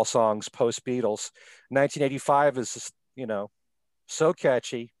Paul songs post Beatles. 1985 is just, so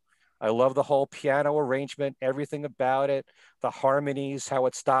catchy. I love the whole piano arrangement, everything about it, the harmonies, how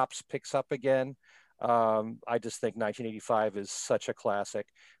it stops, picks up again. I just think 1985 is such a classic.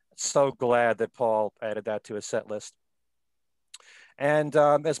 So glad that Paul added that to his set list. And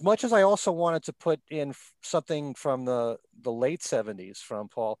as much as I also wanted to put in something from the late 70s from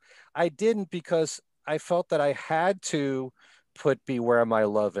Paul, I didn't, because I felt that I had to put "Beware My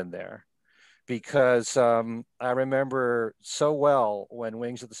Love" in there. Because I remember so well when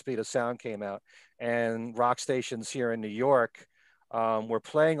 "Wings at the Speed of Sound" came out, and rock stations here in New York were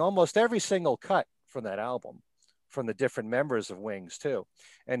playing almost every single cut from that album, from the different members of Wings too.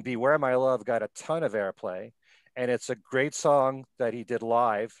 And "Beware My Love" got a ton of airplay, and it's a great song that he did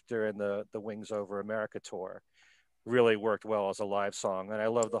live during the Wings Over America tour. Really worked well as a live song, and I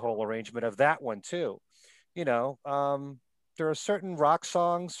love the whole arrangement of that one too. There are certain rock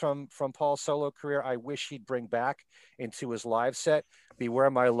songs from Paul's solo career I wish he'd bring back into his live set. "Beware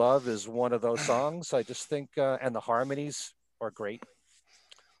My Love" is one of those songs. I just think, and the harmonies are great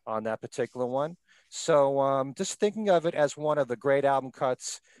on that particular one. So just thinking of it as one of the great album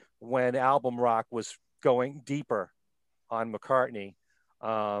cuts when album rock was going deeper on McCartney.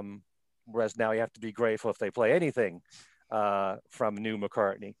 Whereas now you have to be grateful if they play anything from new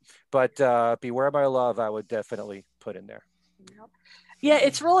McCartney. But "Beware My Love" I would definitely put in there. Yeah,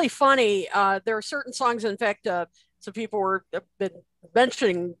 it's really funny. There are certain songs, in fact, some people were been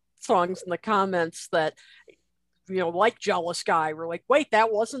mentioning songs in the comments that, like "Jealous Guy." We're like, wait,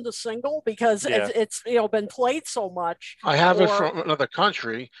 that wasn't a single, because it's been played so much. I have it from another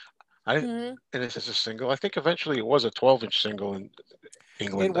country. And it's a single. I think eventually it was a 12-inch single in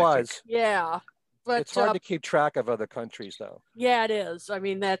England. It was. Yeah. But it's hard to keep track of other countries, though. Yeah, it is. I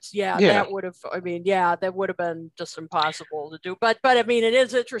mean, that would have. I mean, that would have been just impossible to do. But I mean, it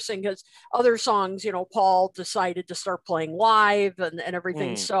is interesting because other songs, Paul decided to start playing live and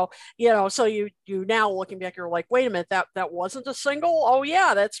everything. So so you now looking back, you're like, wait a minute, that wasn't a single. Oh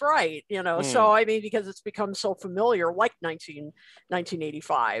yeah, that's right. So I mean, because it's become so familiar, like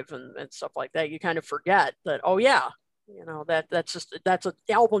 1985 and stuff like that, you kind of forget that. Oh yeah, that's an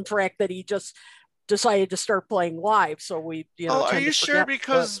album track that he just decided to start playing live. So we, are you sure?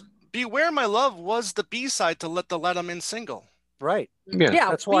 Because "Beware My Love" was the B-side to "Let Them In" single. Right. Yeah,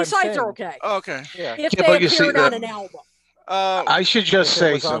 that's why B-sides are okay. Oh, okay. Yeah. If they appeared on an album. I should just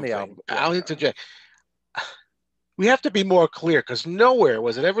say something. I'll interject. We have to be more clear, because nowhere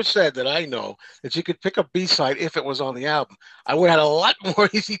was it ever said that I know that you could pick a B-side if it was on the album. I would have had a lot more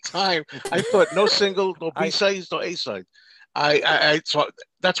easy time. I thought no single, no B-sides, no A-side. So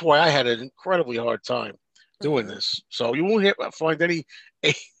that's why I had an incredibly hard time doing this. So you won't find any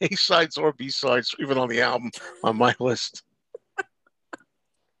A-sides or B-sides even on the album on my list.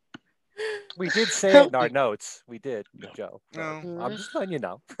 We did say it in our notes. We did, Joe. So No. I'm just letting you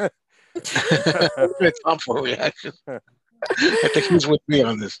know. It's time for a reaction. I think he's with me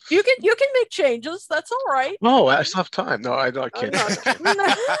on this. You can make changes. That's all right. Oh, I still have time. No, I can't.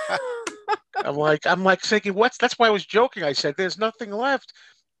 No. I'm like thinking, what's that's why I was joking. I said, there's nothing left.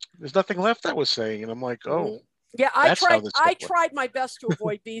 There's nothing left, I was saying. And I'm like, oh, Yeah, that's how this I stuff tried my best to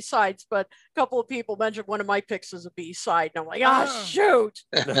avoid B-sides, but a couple of people mentioned one of my picks as a B-side, and I'm like, shoot.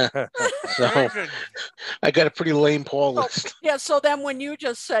 So I got a pretty lame Paul So, list. yeah, so then when you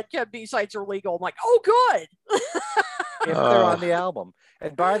just said B-sides are legal, I'm like, oh, good. If they're on the album.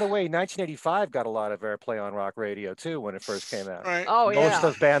 And by the way, 1985 got a lot of airplay on rock radio too when it first came out. Right. Oh, yeah. Most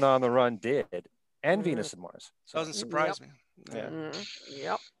of Band on the Run did, and Venus and Mars. So, Doesn't surprise me. Yeah.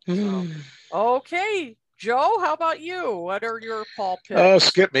 Yep. Okay. Joe, how about you? What are your Paul picks? Oh,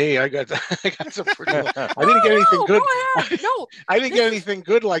 skip me. I got some pretty. I didn't get anything good. Go ahead. No, I didn't get anything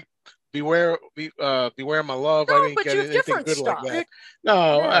good like Beware My Love. No, I didn't but get you have anything different good stuff. like that.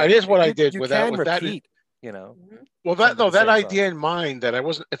 No, here's what I did you with can that. repeat, you know. Well, some of the that same idea songs. in mind that I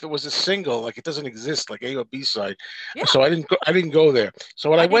wasn't, if it was a single, like it doesn't exist, like A or B side. Yeah. So I didn't go there.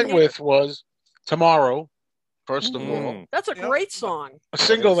 So what I went with was Tomorrow, first of all, That's a great song. a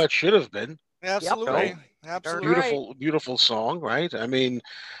single that should have been. Absolutely. Yep. Absolutely. Beautiful song, right? I mean,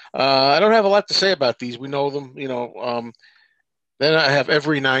 I don't have a lot to say about these. We know them, you know. Then I have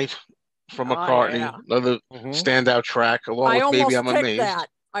Every Night from McCartney, another standout track, along with Maybe I'm Amazed.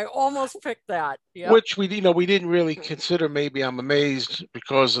 I almost picked that. Yep. Which we didn't really consider Maybe I'm Amazed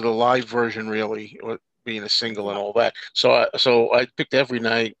because of the live version, really, being a single and all that. So I picked Every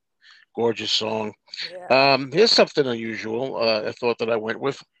Night, gorgeous song. Yeah. Here's something unusual. I thought that I went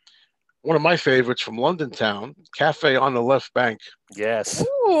with. One of my favorites from London Town, Cafe on the Left Bank. Yes.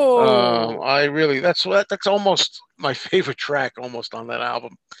 I really that's almost my favorite track, almost on that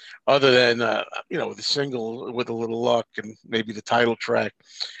album, other than the single With a Little Luck and maybe the title track.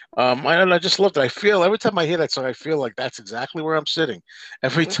 I just loved it. I feel every time I hear that song, I feel like that's exactly where I'm sitting.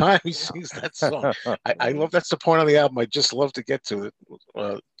 Every time he sings that song, I love. That's the point of the album. I just love to get to it.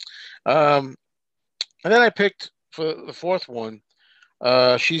 And then I picked for the fourth one.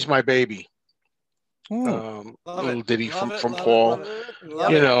 She's My Baby. Little ditty from Paul.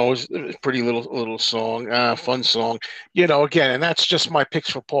 It was a pretty little song, fun song. Again, and that's just my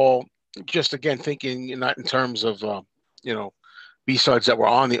picks for Paul. Just again thinking not in terms of B-sides that were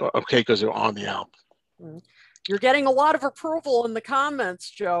on because they were on the album. You're getting a lot of approval in the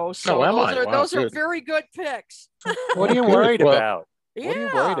comments, Joe. So those are very good picks. What are you worried about? Yeah. What are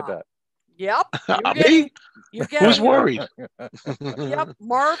you worried about? Yep. Who's worried? Yep.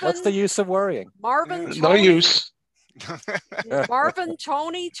 Marvin. What's the use of worrying? Marvin. Tony, no use. Marvin,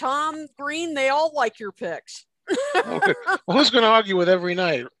 Tony, Tom, Green, they all like your picks. Okay. Well, who's going to argue with Every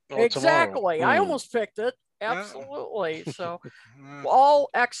Night? Exactly. Tomorrow? I almost picked it. Absolutely. So all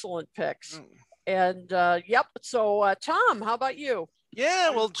excellent picks. And So Tom, how about you? Yeah,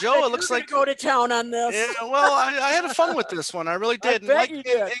 well, Joe, it looks like go to town on this. Yeah, well, I had fun with this one. I really did. You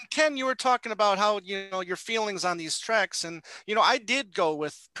did. And Ken, you were talking about how your feelings on these tracks, and I did go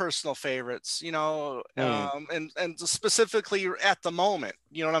with personal favorites. And specifically at the moment.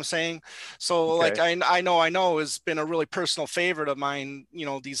 You know what I'm saying? So like I know has been a really personal favorite of mine.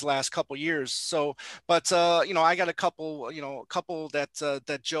 These last couple years. So, but I got a couple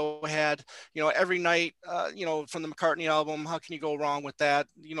that Joe had. Every Night. From the McCartney album. How can you go wrong with that?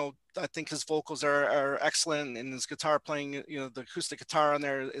 I think his vocals are excellent, and his guitar playing, the acoustic guitar on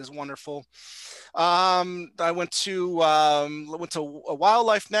there is wonderful. I went to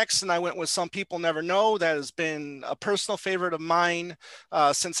Wildlife next, and I went with Some People Never Know. That has been a personal favorite of mine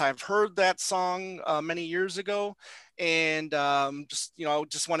since I've heard that song many years ago. And I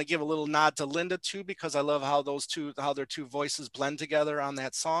just want to give a little nod to Linda too, because I love how their two voices blend together on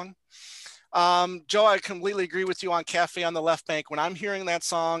that song. Joe, I completely agree with you on Cafe on the Left Bank. When I'm hearing that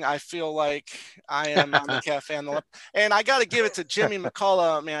song, I feel like I am on the Cafe on the Left. And I got to give it to Jimmy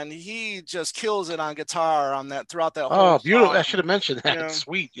McCullough, man. He just kills it on guitar on that throughout that whole beautiful song. I should have mentioned that.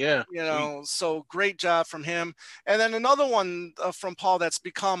 Sweet. Yeah. So great job from him. And then another one from Paul that's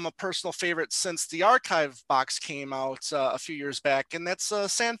become a personal favorite since the archive box came out a few years back, and that's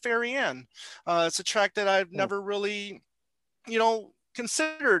San Ferrian. It's a track that I've never really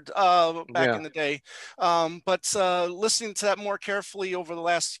considered back in the day, but listening to that more carefully over the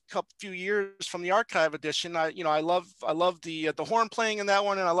last few years from the archive edition, I love the horn playing in that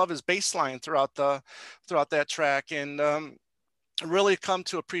one, and I love his bass line throughout that track, and really come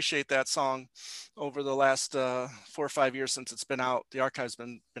to appreciate that song over the last 4 or 5 years since it's been out. The archive's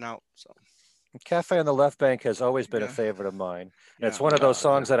been out. So Cafe on the Left Bank has always been a favorite of mine. And it's one of those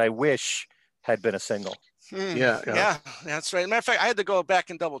songs that I wish had been a single. Yeah, that's right. Matter of fact, I had to go back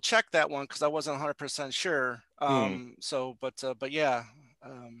and double check that one because I wasn't 100% sure. So, but yeah,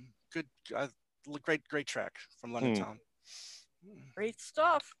 good, great track from London Town. Great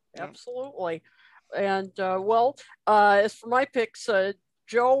stuff. Absolutely. And as for my picks,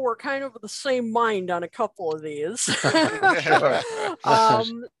 Joe, we're kind of the same mind on a couple of these.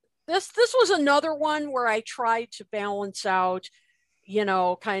 This was another one where I tried to balance out,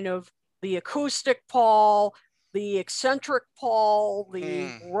 kind of the acoustic Paul, the eccentric Paul, the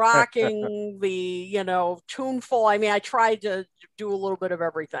rocking, the, tuneful. I mean, I tried to do a little bit of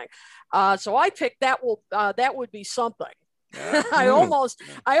everything. So I picked that would be something. I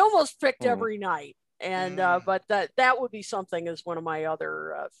almost picked Every Night. And but that would be something as one of my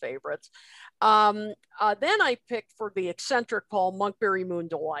other favorites. Then I picked for the eccentric Paul, Monkberry Moon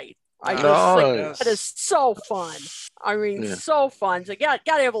Delight. I just think that is so fun. I mean, so fun. So got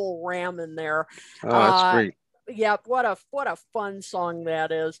to have a little Ram in there. Oh, that's great. Yeah, what a fun song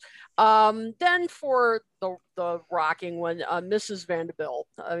that is. Then for the rocking one, Mrs. Vanderbilt.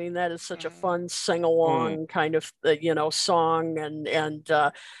 I mean, that is such a fun sing along kind of song, and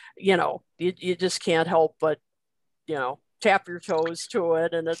you just can't help but tap your toes to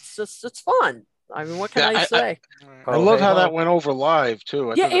it, and it's fun. I mean, what can I say? I love how that went over live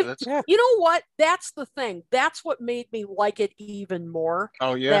too. You know what? That's the thing. That's what made me like it even more.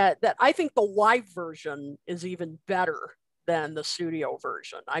 Oh yeah. That I think the live version is even better than the studio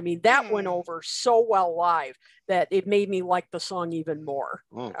version. I mean, that went over so well live that it made me like the song even more.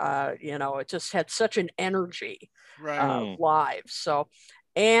 It just had such an energy live. So,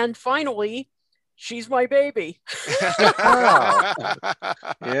 and finally, She's My Baby.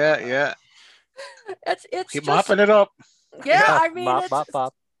 Yeah. It's keep just, mopping it up. Yeah, I mean,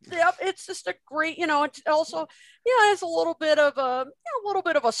 mop. Yep, it's just a great, it's also, has a little bit of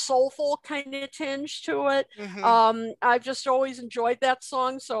a soulful kind of tinge to it. I've just always enjoyed that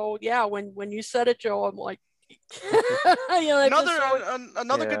song. So yeah, when you said it, Joe, I'm like,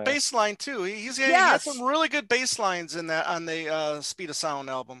 another good bass line too. He has some really good bass lines in that on the Speed of Sound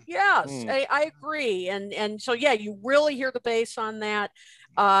album. Yes, I agree, and so yeah, you really hear the bass on that,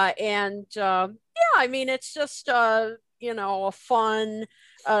 I mean, it's just a fun,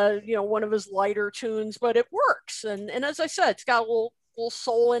 one of his lighter tunes, but it works, and as I said, it's got a little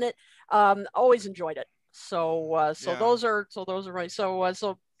soul in it. Always enjoyed it. So those are my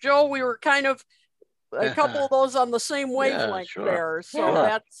so Joe, we were kind of a couple of those on the same wavelength there.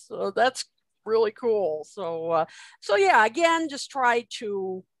 So that's really cool. So yeah, again, just try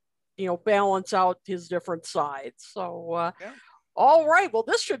to balance out his different sides. So all right, well,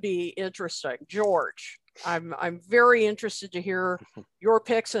 this should be interesting, George. I'm very interested to hear your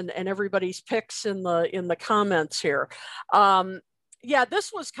picks and everybody's picks in the comments here.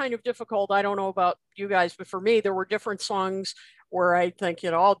 This was kind of difficult. I don't know about you guys, but for me, there were different songs where I think,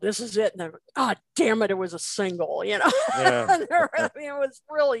 this is it. And then, oh, damn it, it was a single, Yeah. I mean, it was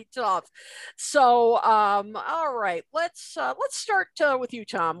really tough. So, all right, let's start with you,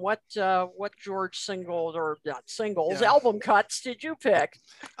 Tom. What George singles or not singles, album cuts did you pick?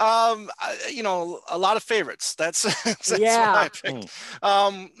 A lot of favorites. That's what I picked.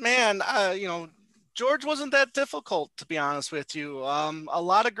 George wasn't that difficult, to be honest with you. A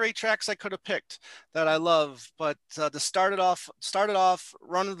lot of great tracks I could have picked that I love, but to started off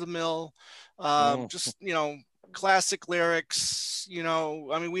run of the mill, just classic lyrics.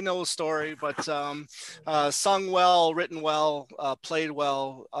 I mean, we know the story, but sung well, written well, played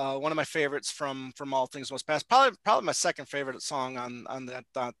well. One of my favorites from All Things Must Pass. Probably my second favorite song on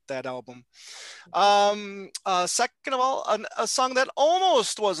that album. Second of all, a song that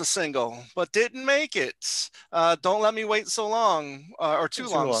almost was a single but didn't make it. Don't Let Me Wait So Long, or Too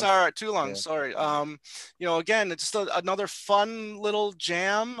Long. Sorry, Too Long. Yeah. Sorry. Again, it's just another fun little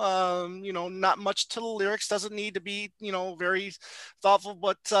jam. Not much to the lyrics. Doesn't need to be very thoughtful,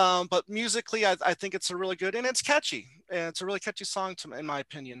 but musically, I think it's a really good, and it's catchy. And it's a really catchy song in my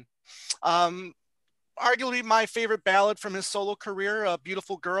opinion. Arguably my favorite ballad from his solo career,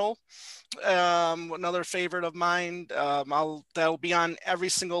 Beautiful Girl. Another favorite of mine. That'll be on every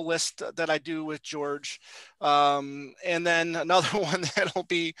single list that I do with George. And then another one that'll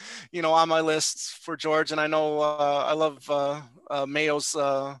be, on my list for George. And I know I love Mayo's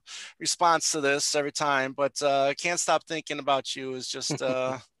response to this every time, but Can't Stop Thinking About You is just.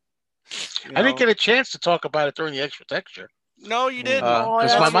 I didn't get a chance to talk about it during the extra texture. No, you didn't.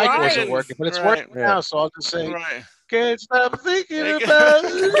 Because my mic wasn't working, but it's working now, so I'll just say, can't stop thinking about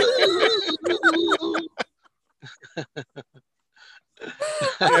you.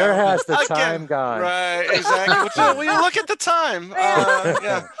 Where has the Again, time gone? Right, exactly. Well, you look at the time.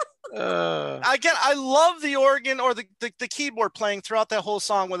 Yeah. Again, I love the organ or the keyboard playing throughout that whole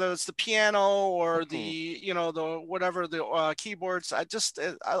song, whether it's the piano or the the whatever the keyboards. I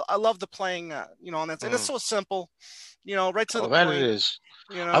love the playing, and it's so simple, right to the that point. it is.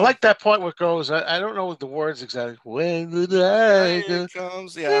 I like that part where it goes. I don't know the words exactly. When the night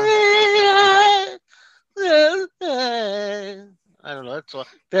comes, I don't know. That's all.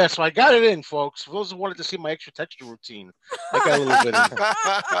 There, so I got it in, folks. For those who wanted to see my extra texture routine, I got a little bit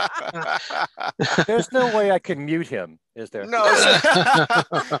in. There's no way I can mute him, is there? No.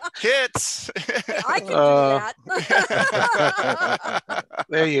 Hits. I can do that.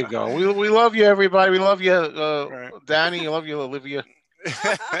 There you go. We love you, everybody. We love you, Danny. We love you, Olivia.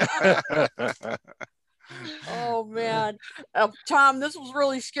 Oh man, Tom, this was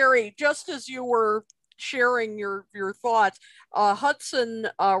really scary. Just as you were sharing your thoughts, Hudson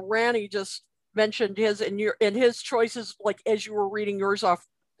Ranny just mentioned his and his choices, like as you were reading yours off,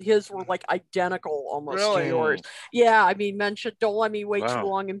 his were like identical almost to yours. Yeah, I mean, mentioned "Don't Let Me Wait Too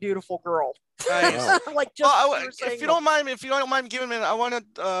Long" and "Beautiful Girl." Nice. Like just if you don't mind giving me, I want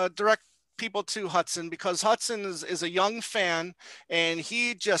to direct people to Hudson, because Hudson is a young fan, and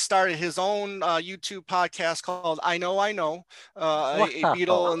he just started his own YouTube podcast called I Know, a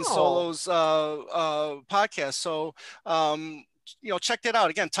Beatles and Solos podcast. So check that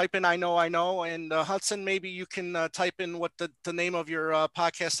out. Again, type in I know, and Hudson, maybe you can type in what the name of your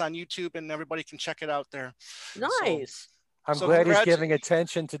podcast on YouTube, and everybody can check it out there. Nice. I'm glad he's giving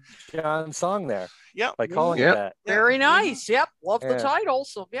attention to John's song there. Yep. By calling it that. Very nice. Yep. Love the title.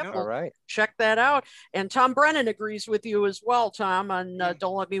 So all right. Check that out. And Tom Brennan agrees with you as well, Tom, on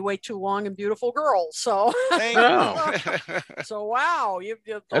Don't Let Me Wait Too Long and Beautiful Girl. So thank you. So wow,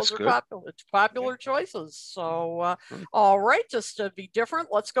 those are popular choices. So all right, just to be different,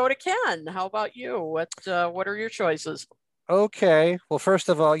 let's go to Ken. How about you? What are your choices? Okay. Well, first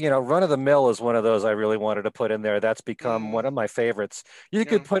of all, Run of the Mill is one of those I really wanted to put in there. That's become one of my favorites. You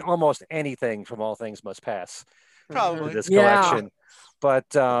could put almost anything from All Things Must Pass probably in this collection, but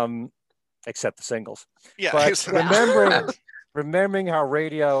except the singles. Yeah. But remembering how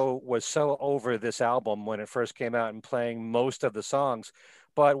radio was so over this album when it first came out and playing most of the songs.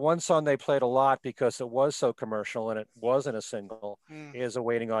 But one song they played a lot because it was so commercial and it wasn't a single is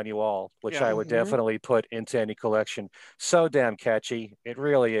 "Waiting on You All," which I would definitely put into any collection. So damn catchy. It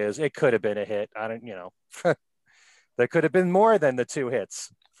really is. It could have been a hit. I don't, there could have been more than the two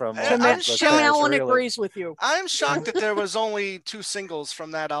hits from Tim Allen agrees with you. I'm shocked that there was only 2 singles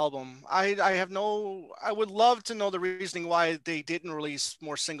from that album. I would love to know the reasoning why they didn't release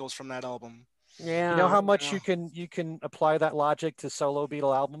more singles from that album. Yeah. You know how much you can apply that logic to solo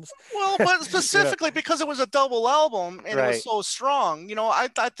Beatle albums? Well, but specifically because it was a double album and it was so strong. I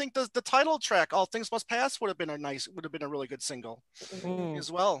think the title track, All Things Must Pass, would have been a really good single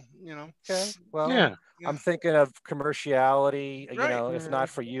as well, Okay. Well, I'm thinking of commerciality, if not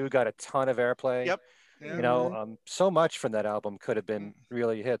for you, got a ton of airplay. Yep. Yeah. So much from that album could have been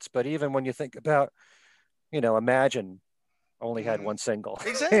really hits. But even when you think about, Imagine only had one single.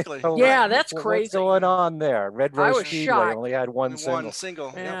 Exactly. Yeah, that's crazy. What's going on there? Red Rose Speedway only had one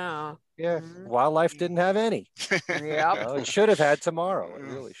single. Yeah. Yeah. Wildlife didn't have any. Yeah. It should have had Tomorrow. It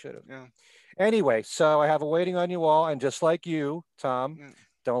really should have. Yeah. Anyway, so I have a Waiting on You All, and just like you, Tom,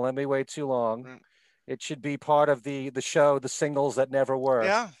 Don't Let Me Wait Too Long. It should be part of the show, The Singles That Never Were.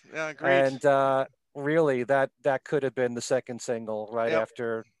 Yeah, agreed. And really, that could have been the second single right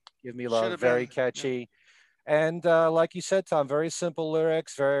after Give Me Love. Very catchy. And like you said, Tom, very simple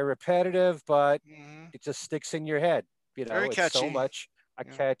lyrics, very repetitive, but it just sticks in your head. Very it's catchy. so much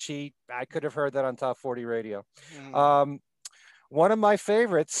catchy. I could have heard that on Top 40 radio. One of my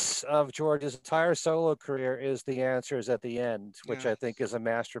favorites of George's entire solo career is The Answers at the End, which I think is a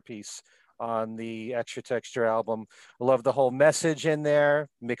masterpiece on the Extra Texture album. I love the whole message in there,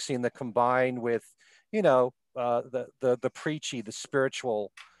 mixing the combined with, the preachy, the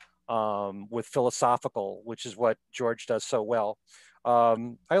spiritual, with philosophical, which is what George does so well. I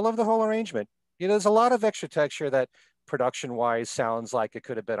love the whole arrangement. There's a lot of Extra Texture that production-wise sounds like it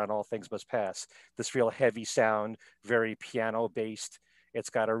could have been on All Things Must Pass. This real heavy sound, very piano-based. It's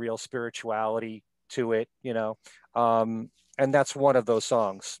got a real spirituality to it, and that's one of those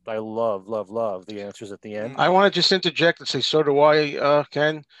songs. I love, love, love The Answers at the End. I want to just interject and say, so do I,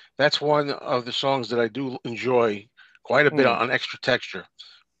 Ken. That's one of the songs that I do enjoy quite a bit on Extra Texture.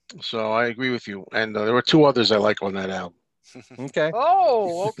 So I agree with you. And there were 2 others I like on that album. Okay.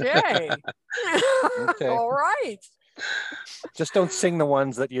 Oh, okay. Okay. All right. Just don't sing the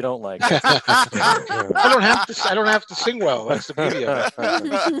ones that you don't like. I don't have to sing well. That's the beauty of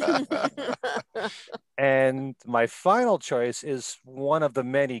it. And my final choice is one of the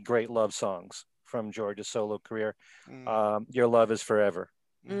many great love songs from George's solo career, Your Love Is Forever,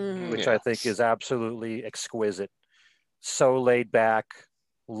 which I think is absolutely exquisite. So laid back,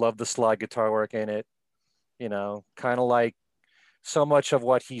 love the slide guitar work in it, you know, kind of like so much of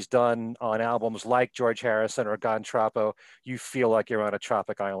what he's done on albums like George Harrison or Gon Troppo, you feel like you're on a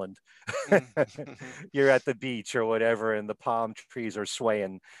tropic island. You're at the beach or whatever, and the palm trees are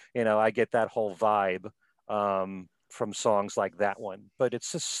swaying. You know, I get that whole vibe from songs like that one. But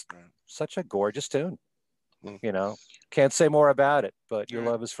it's just such a gorgeous tune. You know, can't say more about it. But Your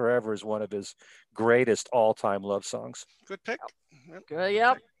Love Is Forever is one of his greatest all-time love songs. Good pick. Good.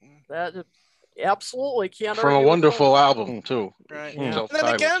 Yep. That. Absolutely, can't from a wonderful album too. Right. Yeah. And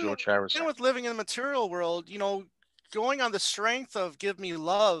then again, George Harrison. with Living in the Material World, you know, going on the strength of Give Me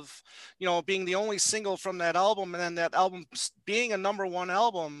Love, you know, being the only single from that album, and then that album being a #1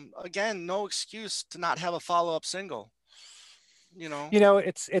 album, again, no excuse to not have a follow-up single. You know,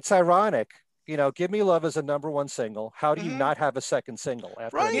 it's ironic. You know, Give Me Love is a #1 single. How do you not have a second single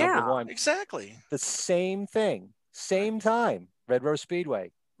after a #1? Exactly. The same thing, same time. Red Rose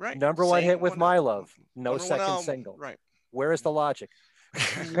Speedway. Right. #1 hit with My Love. No second single. Right. Where is the logic?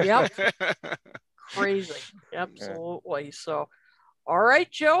 Yep. Crazy. Absolutely. So, all right,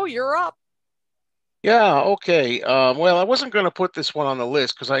 Joe, you're up. Yeah. Okay. Well, I wasn't going to put this one on the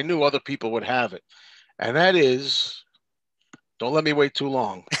list because I knew other people would have it, and that is Don't Let Me Wait Too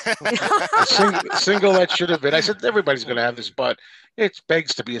Long. Single that should have been. I said everybody's going to have this, but it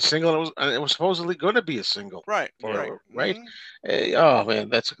begs to be a single. It was supposedly going to be a single. Right. Right. Oh man,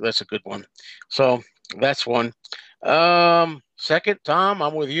 that's a good one. So that's one. Second, Tom,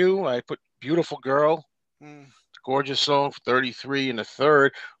 I'm with you. I put Beautiful Girl. Gorgeous song, 33 in the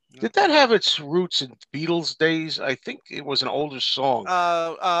third. Did that have its roots in Beatles days? I think it was an older song.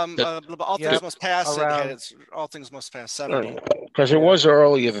 All Things Must Pass. It had All Things Must Pass 70. Because it was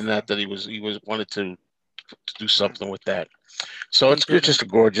earlier than that he was wanted to do something with that. So it's just a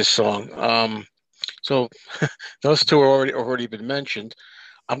gorgeous song. So those two are already been mentioned.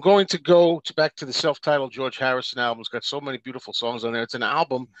 I'm going to go back to the self-titled George Harrison album. It's got so many beautiful songs on there. It's an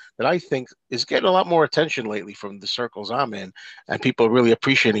album that I think is getting a lot more attention lately from the circles I'm in, and people are really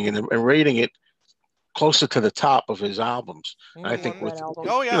appreciating it and rating it closer to the top of his albums. I think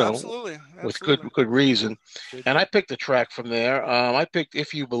absolutely. With good reason. And I picked a track from there. I picked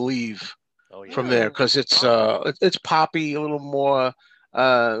If You Believe from there because it's poppy, a little more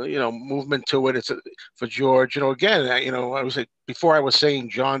movement to it. It's for George. Again, I was before I was saying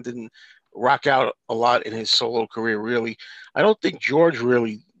John didn't rock out a lot in his solo career. Really, I don't think George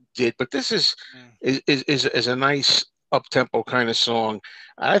really did. But this is a nice up tempo kind of song.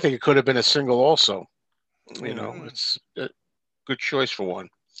 I think it could have been a single also. It's a good choice for one.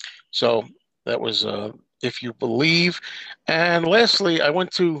 So that was If You Believe. And lastly, I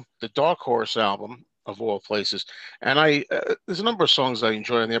went to the Dark Horse album of all places, and there's a number of songs I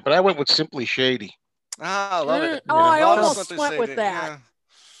enjoy on there, but I went with Simply Shady. I love it. I almost went with that.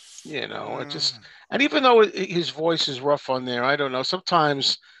 It just, and even though his voice is rough on there, I don't know.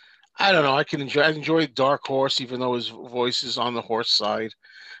 Sometimes, I don't know. I enjoy Dark Horse, even though his voice is on the horse side.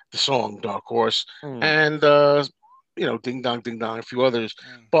 The song Dark Horse, and Ding Dong, Ding Dong, a few others.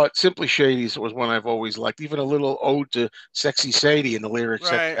 But Simply Shady's was one I've always liked. Even a little ode to Sexy Sadie in the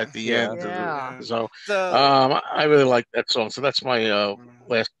lyrics at the end. So I really like that song. So that's my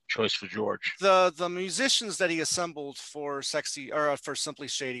last choice for George. The musicians that he assembled for Simply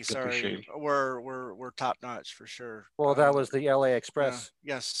Shady, were top notch for sure. Well, that was the LA Express.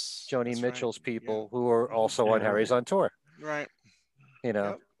 Yes. Joni Mitchell's people who were also on Harry's on tour. Right.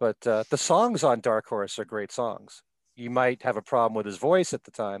 But the songs on Dark Horse are great songs. You might have a problem with his voice at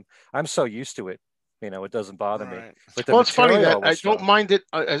the time. I'm so used to it. It doesn't bother me. But it's funny that I don't mind it.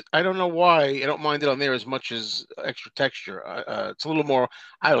 I don't know why I don't mind it on there as much as Extra Texture. It's a little more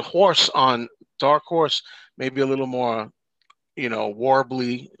Horse on Dark Horse, maybe a little more,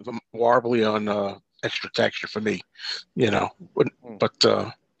 warbly on Extra Texture for me. But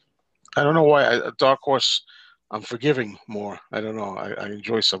I don't know why Dark Horse I'm forgiving more. I don't know. I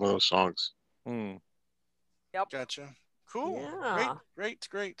enjoy some of those songs. Yep. Gotcha. Cool. Yeah. Great.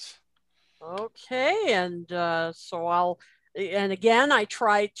 Okay, and so again, I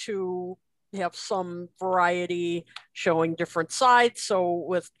try to have some variety showing different sides. So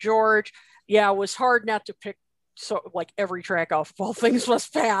with George, it was hard not to pick every track off of All Things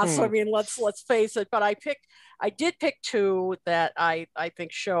Must Pass. I mean, let's face it. But I did pick two that I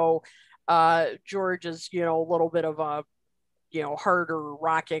think show George is, a little bit of a, harder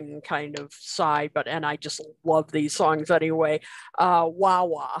rocking kind of side, and I just love these songs anyway. Wah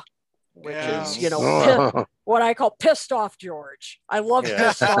Wah, which is, what I call pissed off George. I love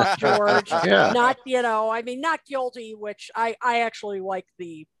pissed off George. Not, not guilty, which I actually like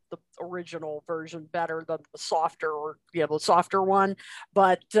the original version better than the softer one,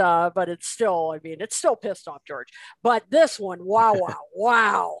 but it's still, it's still pissed off George. But this one, wow.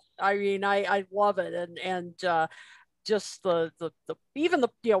 I love it, and just the even the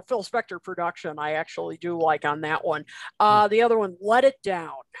Phil Spector production I actually do like on that one. The other one, Let It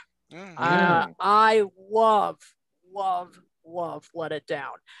Down. I love Let It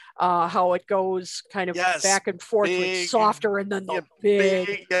Down. How it goes kind of back and forth with softer and then the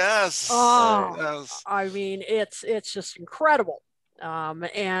big. Yes. Yes. It's just incredible.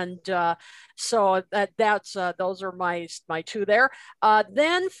 So that's those are my two there.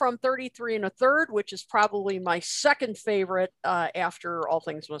 Then from 33 1/3, which is probably my second favorite after All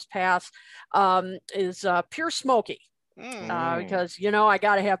Things Must Pass, is Pure Smoky. Because I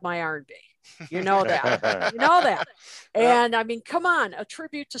got to have my R&B. You know that. And come on, a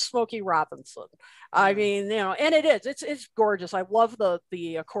tribute to Smokey Robinson. And it's gorgeous. I love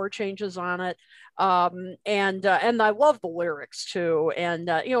the chord changes on it. And I love the lyrics too. And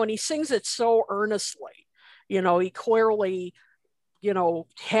and he sings it so earnestly. He clearly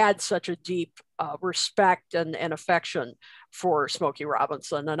had such a deep respect and affection for Smokey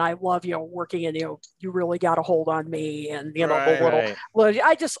Robinson. And I love, working in, You Really Got a Hold on Me, and, the little,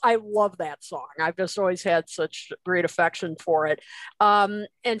 I love that song. I've just always had such great affection for it. And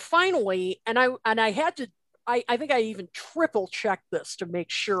finally, and I had to, I think I even triple checked this to make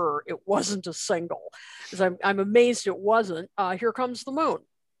sure it wasn't a single, because I'm amazed it wasn't. Here Comes the Moon.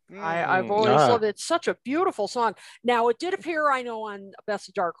 I've always loved it. It's such a beautiful song. Now, it did appear, I know, on Best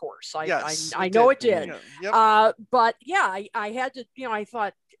of Dark Horse. I know it did. But yeah, I had to, I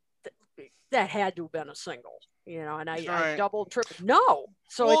thought that had to have been a single, and I double, triple. No.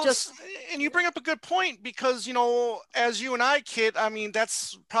 So it just. And you bring up a good point, because, as you and I, Kit,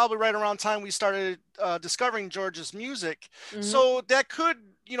 that's probably right around time we started discovering George's music. So that could,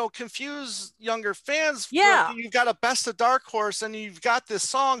 confuse younger fans. Yeah. You've got a Best of Dark Horse and you've got this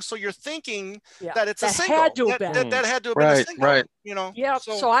song, so you're thinking that it's a single. That had to have been a single. Right. Yeah.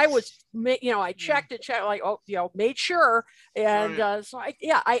 So I was, I checked it, like, made sure. And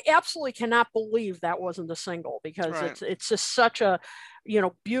I absolutely cannot believe that wasn't a single, because it's just such a,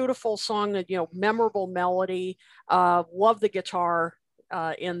 beautiful song, that, memorable melody. Love the guitar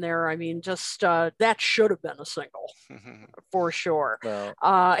in there. That should have been a single for sure. Well,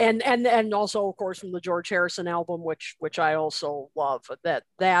 and also, of course, from the George Harrison album, which I also love.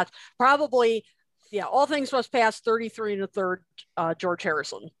 That probably, All Things Must Pass, 33 1/3, George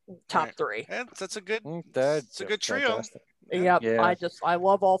Harrison, top three. Yeah, that's a good. That's a good trio. Fantastic. Yep. Yeah. I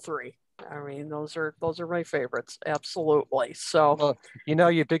love all three. Those are my favorites. Absolutely. So,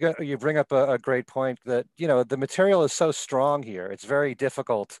 well, you bring up a great point, that, the material is so strong here. It's very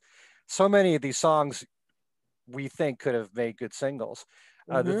difficult. So many of these songs we think could have made good singles.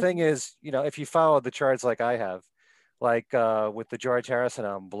 The thing is, if you follow the charts like I have, like with the George Harrison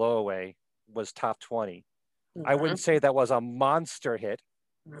album, Blow Away was top 20. I wouldn't say that was a monster hit,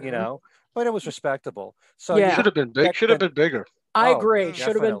 but it was respectable. So should have been big. Should have been bigger. I agree.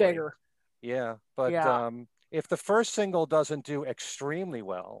 Should have been bigger. Yeah, but if the first single doesn't do extremely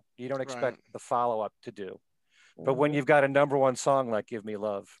well, you don't expect the follow-up to do. But when you've got a #1 song like "Give Me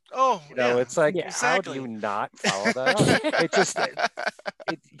Love," it's like, how do you not follow that up? It just,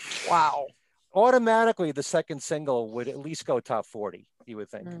 wow. Automatically, the second single would at least go top 40. You would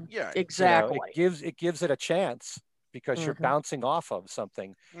think. Yeah, exactly. It gives it a chance, because you're bouncing off of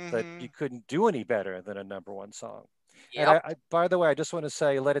something that you couldn't do any better than a #1 song. Yep. And by the way, I just want to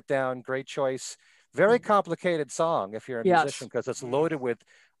say, Let It Down, great choice. Very complicated song if you're a musician, because it's loaded with,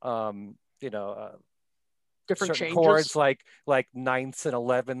 different certain changes. chords, like ninths and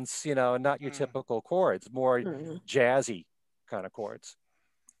 11ths, not your typical chords, more jazzy kind of chords.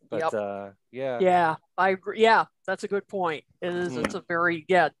 But yeah, I agree. Yeah, that's a good point. It is. It's a very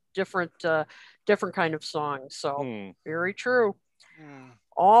different kind of song. So very true.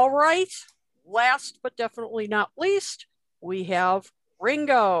 All right. Last but definitely not least, we have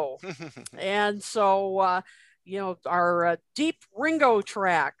Ringo. And so, our deep Ringo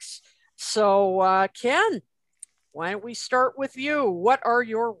tracks. So, Ken, why don't we start with you? What are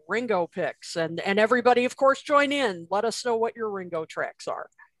your Ringo picks? And everybody, of course, join in. Let us know what your Ringo tracks are.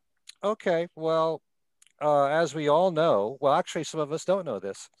 Okay. Well, as we all know, well, actually, some of us don't know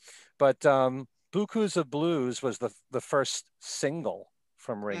this, but Bukus of Blues was the first single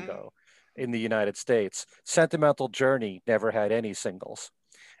from Ringo. in the United States. Sentimental Journey never had any singles.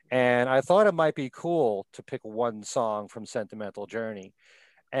 And I thought it might be cool to pick one song from Sentimental Journey.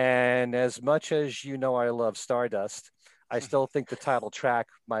 And as much as you know I love Stardust, I still think the title track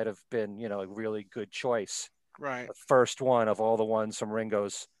might have been, a really good choice. Right. The first one of all the ones from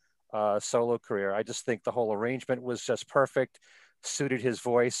Ringo's solo career. I just think the whole arrangement was just perfect, suited his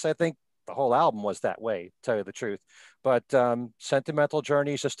voice. I think the whole album was that way, to tell you the truth. But Sentimental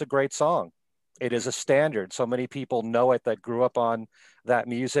Journey is just a great song. It is a standard. So many people know it that grew up on that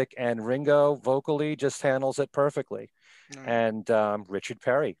music, and Ringo vocally just handles it perfectly. Right. And Richard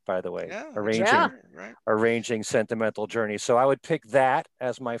Perry, by the way, Yeah. Right. arranging Sentimental Journey. So I would pick that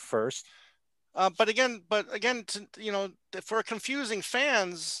as my first. But again, for a confusing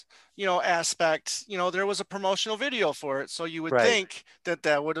fans, aspect, there was a promotional video for it, so you would think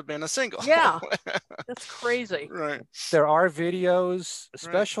that would have been a single. Yeah, that's crazy. Right. There are videos,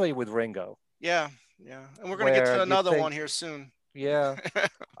 especially with Ringo. Yeah, and we're gonna get to another one here soon. Yeah,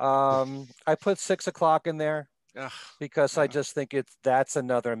 I put 6 o'clock in there because I just think that's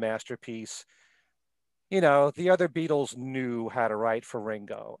another masterpiece. The other Beatles knew how to write for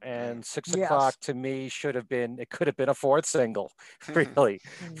Ringo, and 6 o'clock to me it could have been a fourth single, really,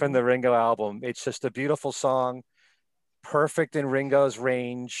 from the Ringo album. It's just a beautiful song, perfect in Ringo's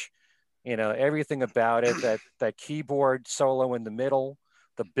range. Everything about it, that keyboard solo in the middle,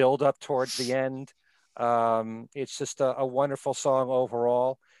 the build up towards the end. It's just a wonderful song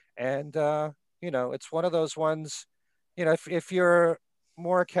overall. And, it's one of those ones, if you're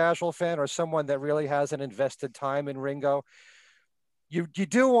more a casual fan or someone that really hasn't invested time in Ringo, you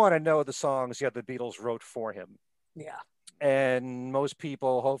do want to know the songs the Beatles wrote for him. Yeah. And most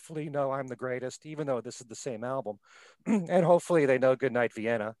people hopefully know I'm the Greatest, even though this is the same album. And hopefully they know Goodnight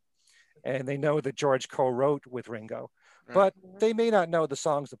Vienna. And they know that George co-wrote with Ringo. But they may not know the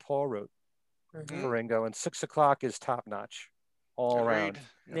songs that Paul wrote for Ringo. And 6 o'clock is top notch all around.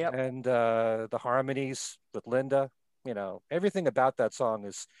 Yep. And the harmonies with Linda, everything about that song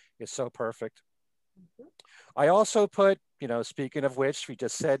is so perfect. I also put, speaking of which, we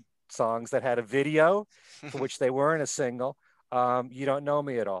just said songs that had a video for which they weren't a single. You Don't Know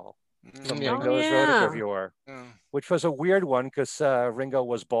Me at All from Ringo's Rotogravure, which was a weird one because Ringo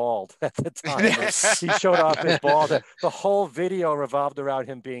was bald at the time. He showed off his bald. The whole video revolved around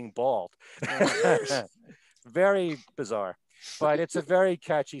him being bald. Very bizarre, but it's a very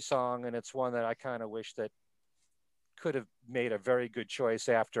catchy song, and it's one that I kind of wish that could have made a very good choice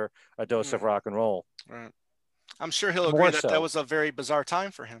after A Dose of Rock and Roll. Right. I'm sure he'll agree that was a very bizarre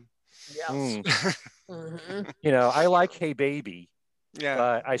time for him. Yes. I like Hey Baby. Yeah.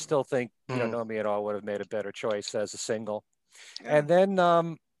 But I still think You Don't Know Me at All would have made a better choice as a single. Yeah. And then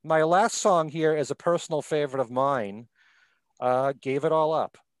my last song here is a personal favorite of mine, Gave It All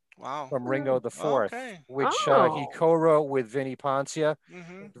Up. Wow. From Ringo the Fourth, which he co-wrote with Vinnie Poncia.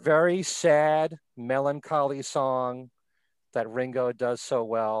 Very sad, melancholy song that Ringo does so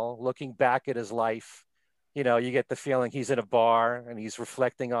well. Looking back at his life, you get the feeling he's in a bar and he's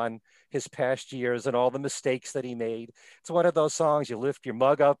reflecting on his past years and all the mistakes that he made. It's one of those songs you lift your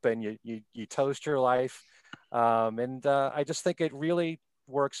mug up and you toast your life. And I just think it really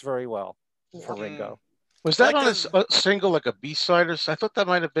works very well for Ringo. Was that on a single, like a B-side or something? I thought that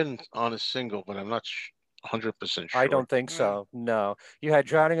might have been on a single, but I'm not 100% sure. I don't think so. No. You had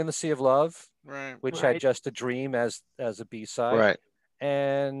Drowning in the Sea of Love, which had Just a Dream as a B-side. Right.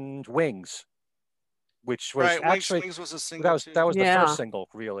 And Wings, which was actually... Wings was a single, that was the first single,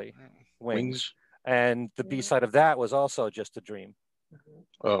 really. Wings. And the B-side of that was also Just a Dream.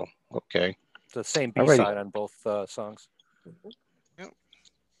 Oh, okay. The same B-side on both songs.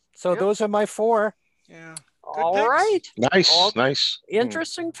 So those are my 4. Yeah. All right. Nice.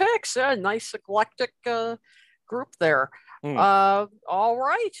 Interesting picks. Nice eclectic group there. All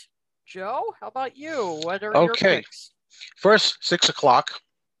right. Joe, how about you? What are your picks? First, 6 o'clock.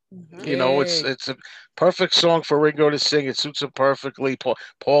 It's a perfect song for Ringo to sing. It suits him perfectly.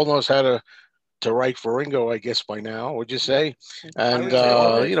 Paul knows how to write for Ringo, I guess, by now, would you say? And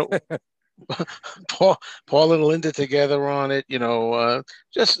Paul and Linda together on it,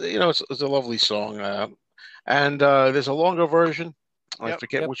 it's a lovely song. And there's a longer version. I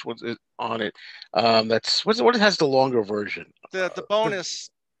forget which one is on it. What has the longer version? The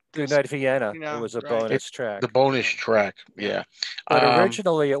bonus. Goodnight Vienna. It was a bonus track. The bonus track, yeah. But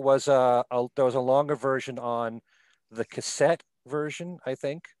originally it was there was a longer version on the cassette version, I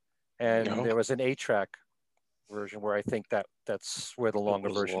think, and there was an 8-track version where I think that's where the longer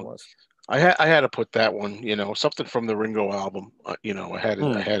version was. I had to put that one, something from the Ringo album. I had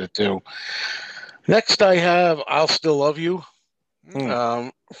to do. Next, I have "I'll Still Love You"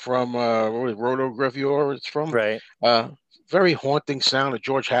 from Rotogravure. It's from Right. very haunting sound, a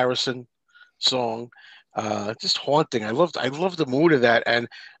George Harrison song. Just haunting. I loved the mood of that. And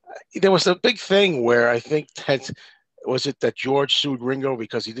there was a big thing where I think that was it that George sued Ringo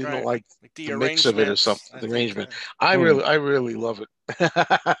because he didn't like the mix of it or something, the arrangement. I really love it.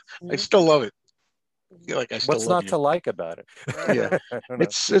 I still love it. I feel like I still What's love not you. to like about it? Yeah,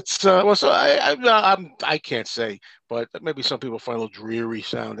 it's well. So I can't say, but maybe some people find it a little dreary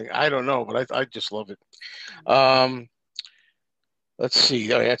sounding. I don't know, but I just love it. Let's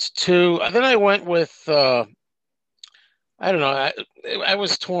see. All right, that's two. And then I went with I don't know. I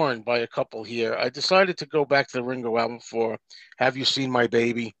was torn by a couple here. I decided to go back to the Ringo album for "Have You Seen My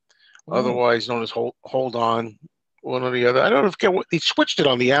Baby," otherwise known as "Hold On." One or the other. I don't know if they switched it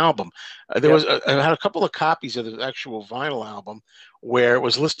on the album. There was I had a couple of copies of the actual vinyl album where it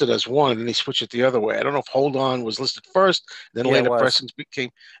was listed as one, and then they switched it the other way. I don't know if "Hold On" was listed first, then later pressings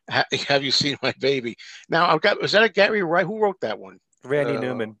became "Have You Seen My Baby." Now was that a Gary Wright? Who wrote that one? Randy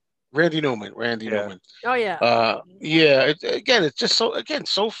Newman. Randy Newman. Oh yeah. Yeah. It's just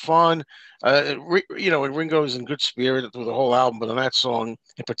so fun. And Ringo's in good spirit through the whole album, but on that song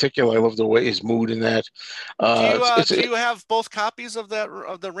in particular, I love the way his mood in that. Do you have both copies of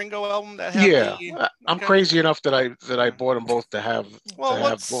the Ringo album that have the? I'm crazy enough that I bought them both to have.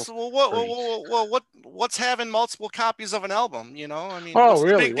 What's having multiple copies of an album? You know, I mean. Oh,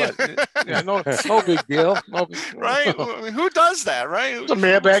 really? What? Yeah, no big deal. No big deal. Right? I mean, who does that? Right? It's a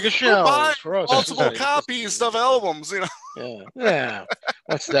mere bag of shells for us. Multiple copies of albums, you know. Yeah.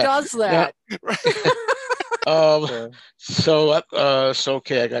 What's that? Who does that? So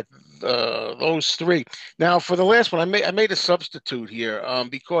okay, I got those three. Now for the last one, I made a substitute here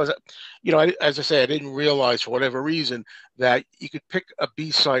because as I say, I didn't realize for whatever reason that you could pick a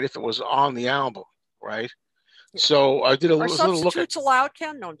B-side if it was on the album, right? So I did a little look. Substitutes allowed,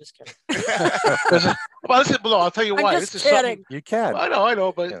 Ken? No, I'm just kidding. Well, I'll tell you why. I'm just kidding. You can. I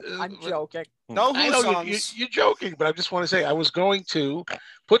know, but I'm joking. No, I know songs. you're joking, but I just want to say I was going to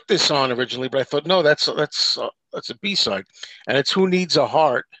put this on originally, but I thought no, that's a B-side, and it's "Who Needs a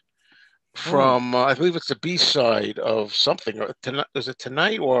Heart" from I believe it's the B-side of something. Is it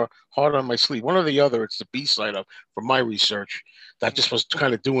 "Tonight" or "Heart on My Sleeve"? One or the other. It's the B-side of from my research. That just was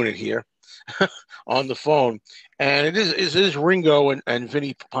kind of doing it here on the phone, and it is Ringo and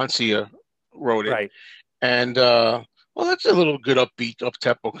Vinnie Poncia wrote it, right? And well, that's a little good upbeat,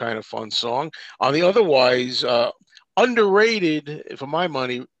 up-tempo kind of fun song. On the otherwise underrated, for my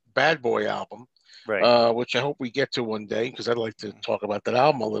money, Bad Boy album, right? Which I hope we get to one day because I'd like to talk about that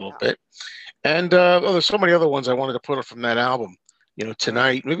album a little bit. And there's so many other ones I wanted to put from that album.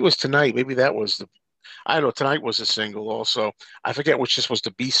 Tonight, maybe it was Tonight, maybe that was I don't know, Tonight was a single also. I forget which this was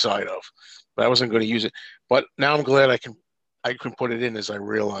the B-side of, but I wasn't going to use it. But now I'm glad I can put it in as I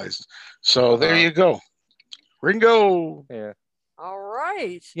realized. So there you go. Ringo. Yeah. All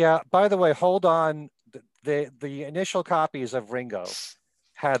right. Yeah. By the way, hold on. The initial copies of Ringo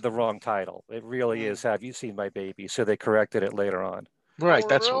had the wrong title. It really is "Have You Seen My Baby?" So they corrected it later on. Right.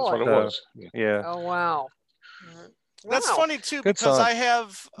 That's what it was. Yeah. Oh wow. That's funny too, Good because song. I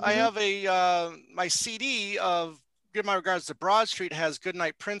have a my CD of "Give My Regards to Broad Street" has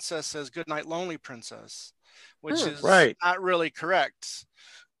 "Goodnight Princess" as "Goodnight Lonely Princess," which is not really correct.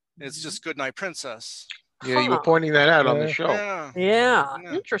 It's just "Goodnight Princess." Yeah, you were pointing that out on the show. Yeah.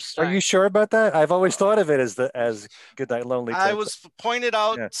 Interesting. Are you sure about that? I've always thought of it as "Goodnight Lonely Princess." I was pointed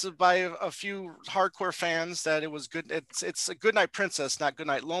out by a few hardcore fans that it was good. It's a "Goodnight Princess," not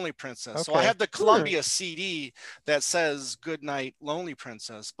 "Goodnight Lonely Princess." Okay. So I have the Columbia CD that says "Goodnight Lonely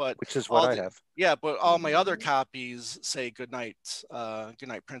Princess," but which is what I have. Yeah, but all my other copies say "Goodnight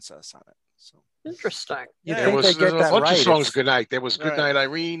Princess" on it. So interesting. Yeah, there was a bunch of songs. Goodnight. There was "Goodnight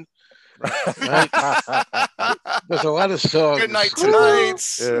Irene." Right. There's a lot of songs. "Good Night Tonight."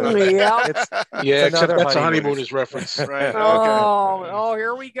 Yeah, except that's a Honeymooners reference. Right. Oh,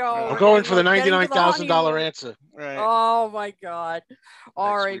 here we go. I'm going for the $99,000 answer. Right. Oh my God.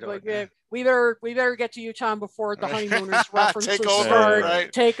 All right, we better get to you, Tom, before the Honeymooners references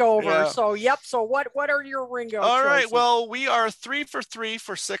take over. Yeah. So So what are your Ringo All choices? right. Well, we are 3 for 3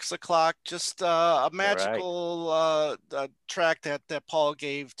 for 6 o'clock. Just a magical track that Paul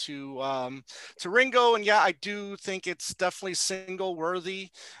gave to Ringo, and I do think it's definitely single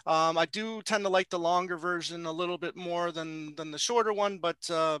worthy. I do tend to like the longer version a little bit more than the shorter one, but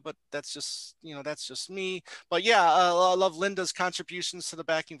that's just that's just me. But I love Linda's contributions to the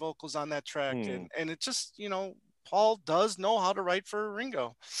backing vocals on that track, and it just Paul does know how to write for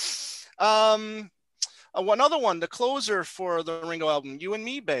Ringo. Another one, the closer for the Ringo album, "You and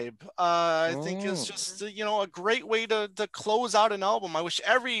Me, Babe," I think is just a great way to close out an album. I wish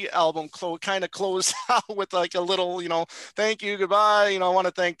every album kind of closed out with like a little, thank you, goodbye. I want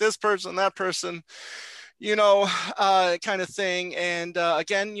to thank this person, that person, kind of thing. And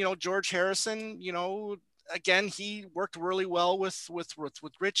again, George Harrison, again, he worked really well with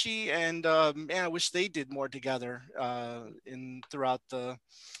Richie, and man, I wish they did more together throughout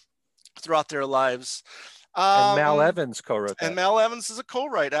their lives. And Mal Evans co-wrote that. And Mal Evans is a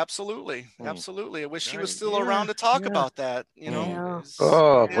co-write. Absolutely. Absolutely. I wish he was still around to talk about that,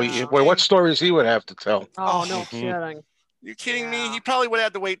 Oh, boy, what stories he would have to tell. Oh, no kidding. You kidding me? He probably would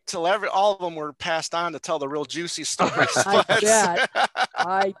have to wait till all of them were passed on to tell the real juicy stories.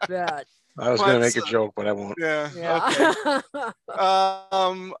 I bet. I was going to make a joke, but I won't. Yeah. Okay.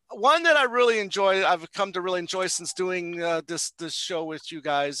 One that I really enjoy, I've come to really enjoy since doing this show with you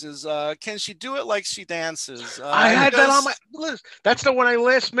guys is "Can She Do It Like She Dances?" I had that on my list. That's the one I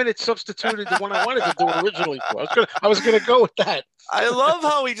last minute substituted the one I wanted to do originally for. I was gonna go with that. I love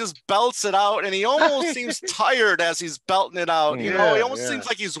how he just belts it out, and he almost seems tired as he's belting it out. He almost seems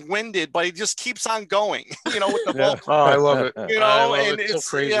like he's winded, but he just keeps on going. With the vocal. Oh, I love it. And it's so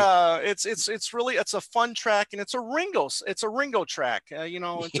crazy. It's really a fun track, and it's a Ringo track.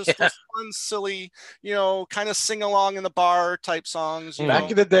 It's just those fun, silly, kind of sing along in the bar type songs.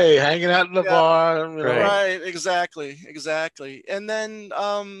 Back in the day, hanging out in the bar. Right, exactly. And then,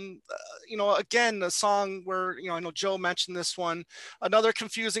 again, a song where I know Joe mentioned this one. Another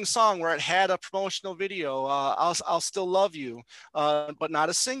confusing song where it had a promotional video, I'll Still Love You, but not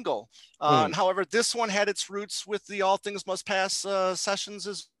a single. And however, this one had its roots with the All Things Must Pass sessions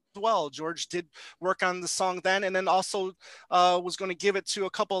as well. George did work on the song then, and then also was going to give it to a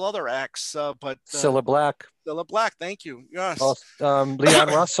couple other acts. But Cilla Black. Cilla Black, thank you. Yes. Leon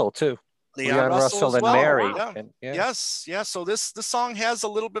Russell too. Leon Russell and Mary. Yeah. Yes. So this song has a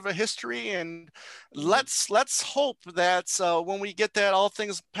little bit of a history, and let's hope that when we get that All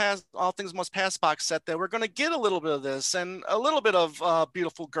Things Must Pass box set, that we're going to get a little bit of this and a little bit of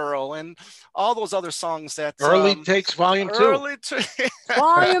Beautiful Girl and all those other songs that Early Takes Volume 2.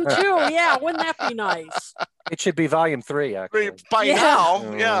 Volume 2, yeah, wouldn't that be nice? It should be Volume 3, actually. By now,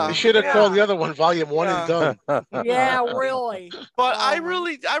 yeah. You should have called the other one Volume 1 and done. Yeah, really. But I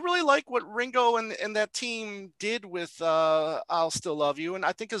really like what Ringo and that team did with "I'll Still Love You," and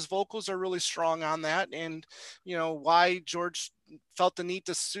I think his vocals are really strong on that. And why George felt the need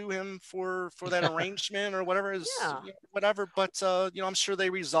to sue him for that arrangement or whatever is whatever. But I'm sure they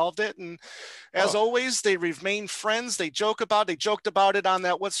resolved it, and as always, they remain friends. They joked about it on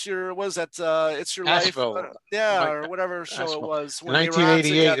that It's Your Life, or whatever show it was. When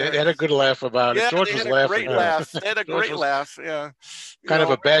 1988, they had a good laugh about it. George was laughing. They had a great laugh. Yeah, kind of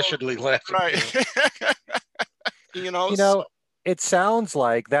abashedly laughing. Right. It sounds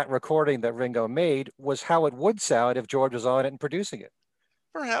like that recording that Ringo made was how it would sound if George was on it and producing it.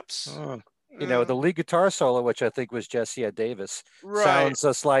 Perhaps. The lead guitar solo, which I think was Jesse Davis, sounds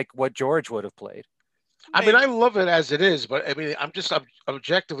just like what George would have played. I mean, I love it as it is, but I mean, I'm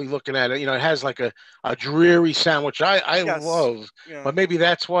objectively looking at it. It has like a dreary sound, which I love, but maybe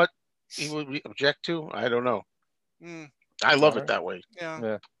that's what he would object to. I don't know. I love it that way.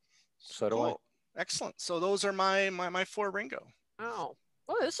 Yeah. So do I. Excellent. So those are my 4 Ringo. Oh,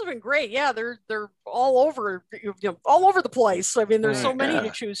 well, this has been great. Yeah, they're all over, all over the place. I mean, there's so many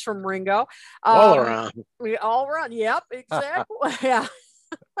to choose from Ringo. All around. All around. Yep, exactly. Yeah.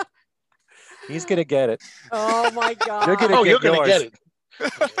 He's gonna get it. Oh my God. You're gonna get it.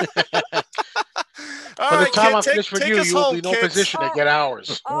 By the time I finish for you, you will be in no position to get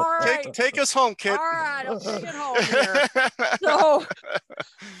ours. All right. Take us home, kid. All right, I'll take it home here.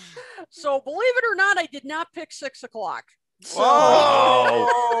 So believe it or not, I did not pick 6 o'clock. So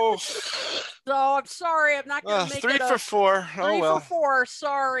I'm sorry, I'm not going to make 3 it for 4. Oh well. 3 for 4.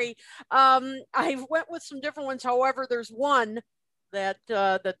 Sorry. I went with some different ones. However, there's one that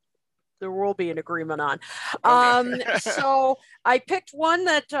there will be an agreement on. So I picked one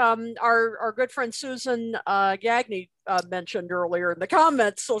that our good friend Susan Gagney mentioned earlier in the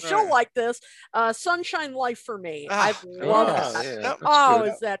comments. So she'll like this. Sunshine Life for Me. I've loved that.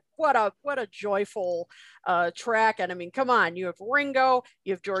 Is that what a joyful track. And I mean, come on, you have Ringo,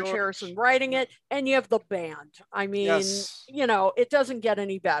 you have George Harrison writing it, and you have the band. I mean, it doesn't get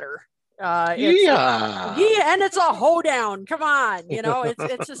any better. And it's a hoedown. Come on,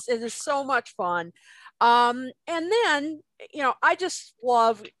 it is so much fun. And then I just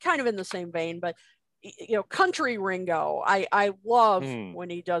love, kind of in the same vein, but country Ringo. I love when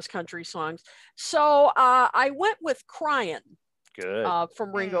he does country songs. So I went with Crying. Good.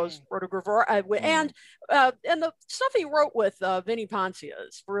 From Ringo's Rotogravure, and the stuff he wrote with Vinnie Poncia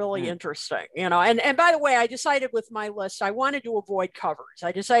is really interesting, you know. And by the way, I decided with my list I wanted to avoid covers.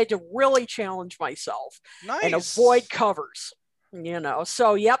 I decided to really challenge myself and avoid covers, you know.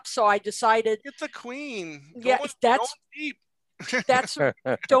 So so I decided get the Queen. Yeah, that's deep. That's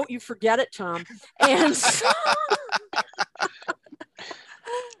don't you forget it, Tom. And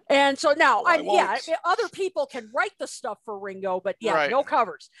and so now, other people can write the stuff for Ringo, but no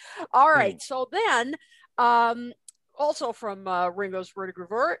covers. All right. So then, also from Ringo's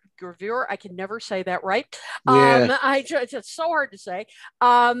Rotogravure, I can never say that right. It's so hard to say.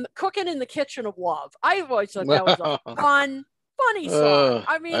 Cooking in the Kitchen of Love. I always thought that was a funny song.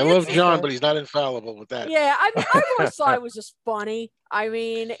 I mean, I love John, but he's not infallible with that. Yeah, I mean, I always thought it was just funny. I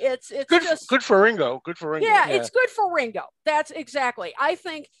mean, it's good for Ringo. Good for Ringo. Yeah, it's good for Ringo. That's exactly. I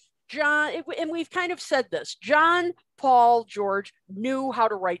think John, and we've kind of said this, John, Paul, George knew how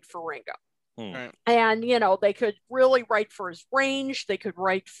to write for Ringo. Right. And, you know, they could really write for his range. They could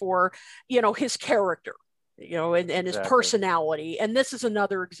write for, you know, his character, you know, and his personality. And this is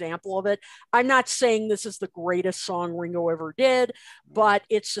another example of it. I'm not saying this is the greatest song Ringo ever did, but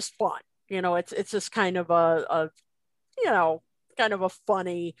it's just fun. You know, it's just kind of a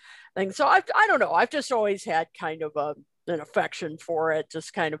funny thing. So I don't know. I've just always had kind of an affection for it,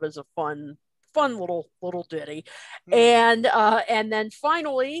 just kind of as a fun little ditty. And then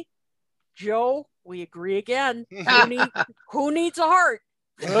finally, Joe, we agree again. Who needs a heart?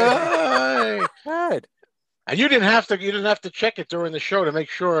 Good. And you didn't have to check it during the show to make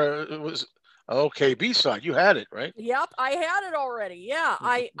sure it was okay. B-side, you had it, right? Yep, I had it already. Yeah,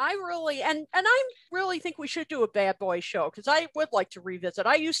 I really and I really think we should do a Bad Boy show, because I would like to revisit.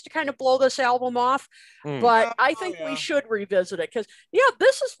 I used to kind of blow this album off, but I think we should revisit it, because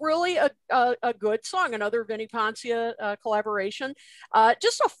this is really a good song. Another Vinnie Poncia collaboration.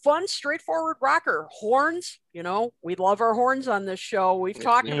 Just a fun, straightforward rocker. Horns. You know, we love our horns on this show. We've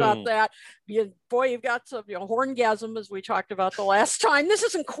talked about that. You've got some, horngasm, as we talked about the last time. This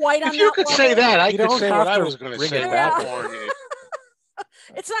isn't quite on that level. If you could say that, I could say what I was going to say.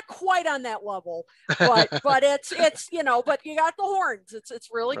 It's not quite on that level, but it's but you got the horns. It's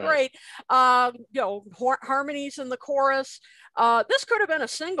really great. Harmonies in the chorus. This could have been a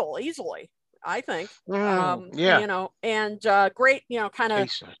single easily, I think. And great, kind of.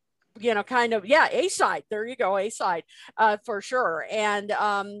 A-side. There you go, A-side, for sure. And,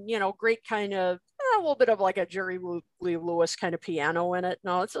 great kind of a little bit of like a Jerry Lee Lewis kind of piano in it.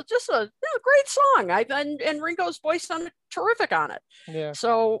 No, it's just a great song. And Ringo's voice sounded terrific on it. Yeah.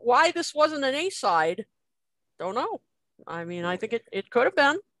 So why this wasn't an A-side, don't know. I mean, I think it could have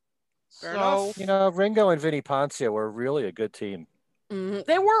been. Fair enough. Ringo and Vinnie Poncia were really a good team.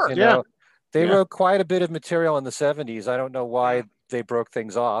 They were. They wrote quite a bit of material in the 70s. I don't know why they broke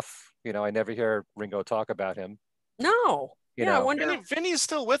things off. I never hear Ringo talk about him. No. I wonder. Vinny's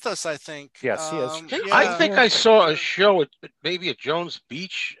still with us, I think. Yes, he is. I think I saw a show maybe at Jones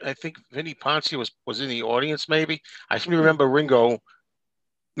Beach. I think Vinnie Poncia was in the audience, maybe. I seem to remember Ringo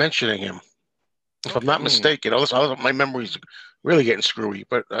mentioning him, if I'm not mistaken. My memory's really getting screwy,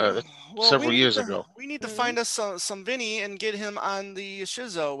 but several years ago. We need to find us some Vinny and get him on the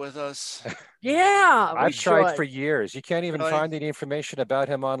Shizzo with us. Yeah, I've tried for years. You can't even find any information about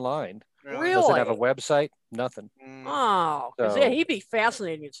him online. Really? Doesn't have a website, nothing. Oh, he'd be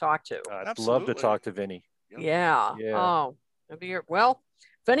fascinating to talk to. I'd love to talk to Vinny. Yeah. Oh, well,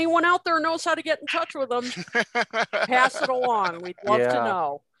 if anyone out there knows how to get in touch with him, pass it along. We'd love to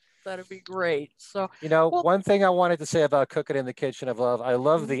know. That'd be great. So, one thing I wanted to say about Cooking in the Kitchen of Love, I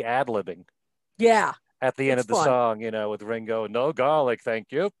love the ad-libbing. Yeah. At the end of the song, with Ringo, no garlic, thank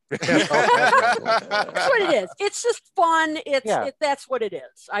you. That's what it is. It's just fun. That's what it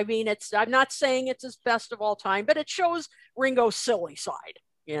is. I mean, I'm not saying it's his best of all time, but it shows Ringo's silly side.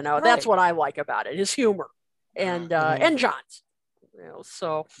 That's what I like about it, his humor and John's.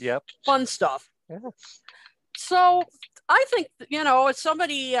 So fun stuff. Yeah. So I think,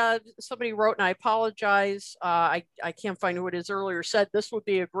 somebody wrote, and I apologize, I can't find who it is earlier, said this would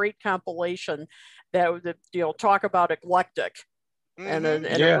be a great compilation that would, talk about eclectic. And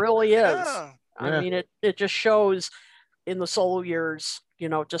it really is. Yeah. I mean, it just shows in the solo years,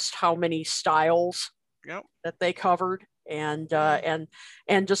 just how many styles that they covered, and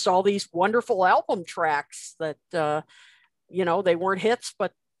just all these wonderful album tracks that, they weren't hits,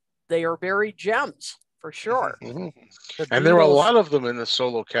 but they are buried gems. For sure. And there are a lot of them in the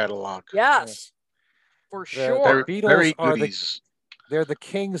solo catalog. Yes, for sure. The Beatles they're the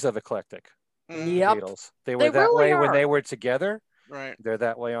kings of eclectic. Yep. Beatles. They were that way when they were together. Right. They're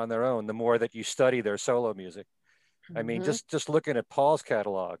that way on their own. The more that you study their solo music. I mean, just looking at Paul's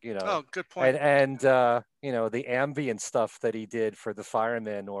catalog, Oh, good point. And the ambient stuff that he did for the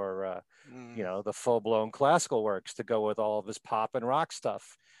Firemen, or the full-blown classical works to go with all of his pop and rock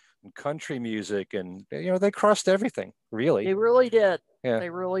stuff and country music, and they crushed everything, really. They really did. Yeah. They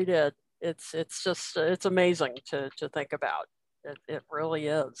really did. It's just it's amazing to think about. It really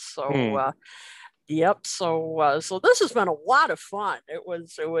is. So yep. So this has been a lot of fun. It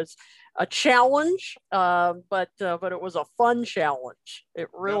was a challenge, but it was a fun challenge. It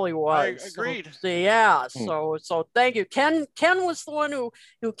really was. I agreed. So, yeah. So thank you. Ken was the one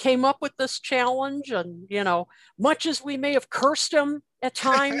who came up with this challenge, and much as we may have cursed him at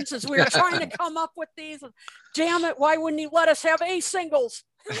times as we were trying to come up with these, damn it, why wouldn't he let us have A singles?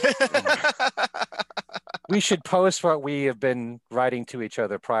 We should post what we have been writing to each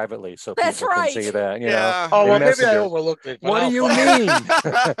other privately, so That's people right. can see that. Yeah. Oh, well, maybe I overlooked it. What do you mean? What do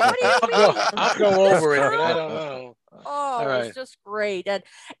you mean? I'll go over it, but I don't know. Oh, right. It was just great, and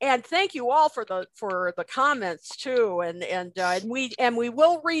thank you all for the comments too, and we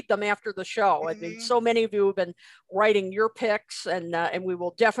will read them after the show. I mean, so many of you have been writing your picks, and we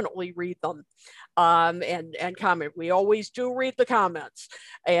will definitely read them, and comment. We always do read the comments,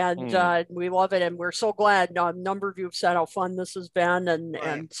 and we love it, and we're so glad. A number of you have said how fun this has been,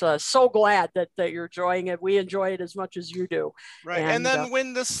 and so glad that you're enjoying it. We enjoy it as much as you do. Right, and then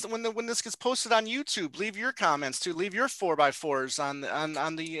when this gets posted on YouTube, leave your comments too. Leave your 4x4s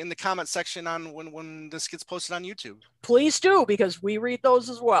in the comment section on when this gets posted on YouTube. Please do, because we read those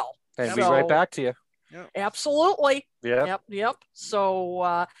as well. And we write back to you. Yep. Absolutely. Yep.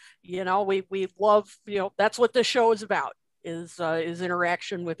 So we love, that's what this show is about, is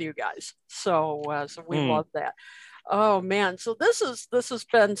interaction with you guys. So we love that. Oh man, so this has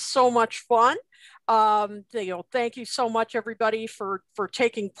been so much fun. Thank you so much, everybody, for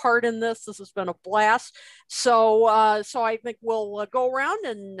taking part in this. This has been a blast. So I think we'll go around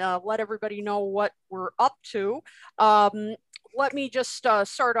and let everybody know what we're up to. Let me just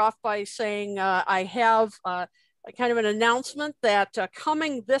start off by saying I have a kind of an announcement that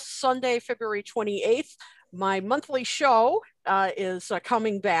coming this Sunday, February 28th, my monthly show is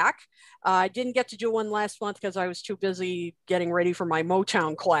coming back. I didn't get to do one last month because I was too busy getting ready for my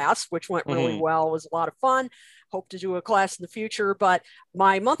Motown class, which went really well. It was a lot of fun. Hope to do a class in the future, but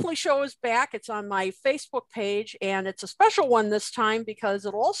my monthly show is back. It's on my Facebook page, and it's a special one this time because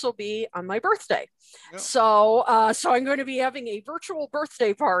it'll also be on my birthday. Yep. So I'm going to be having a virtual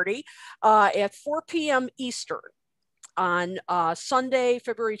birthday party at 4 p.m. Eastern on Sunday,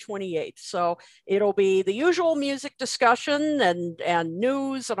 February 28th. So it'll be the usual music discussion and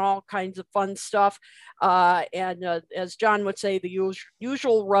news and all kinds of fun stuff. And as John would say, the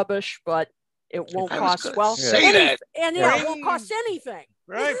usual rubbish, but it won't cost it won't cost anything.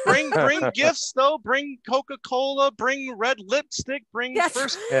 Right. Bring gifts though. Bring Coca-Cola. Bring red lipstick. Bring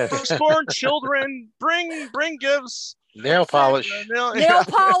firstborn children. Bring gifts. Nail polish. Nail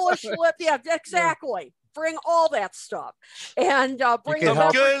polish. Lip. Yeah, exactly. Yeah. Bring all that stuff, and bring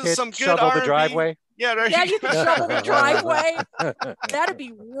some good shovel R&B. The driveway. Yeah, right. Yeah, you can shovel the driveway. That'd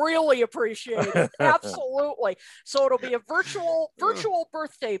be really appreciated. Absolutely. So it'll be a virtual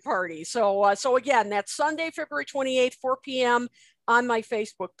birthday party. So again, that's Sunday, February 28th, 4 p.m. on my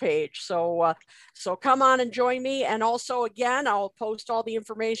Facebook page. So come on and join me. And also, again, I'll post all the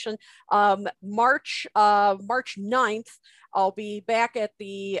information. March 9th, I'll be back at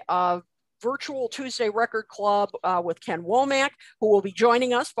the Virtual Tuesday Record Club with Ken Womack, who will be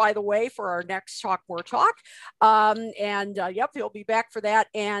joining us, by the way, for our next Talk More Talk. He'll be back for that.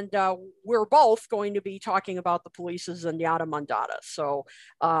 And we're both going to be talking about the Police's and Yada Mandata. So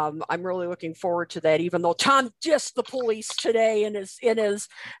I'm really looking forward to that, even though Tom dissed the Police today in his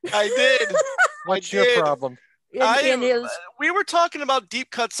I did. What's your problem? We were talking about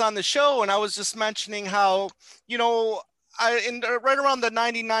deep cuts on the show, and I was just mentioning how, right around the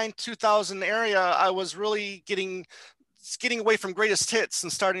 99-2000 area, I was really getting away from greatest hits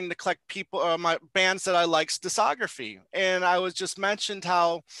and starting to collect my bands that I like's discography. And I was just mentioned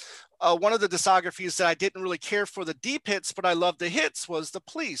how one of the discographies that I didn't really care for the deep hits, but I loved the hits, was the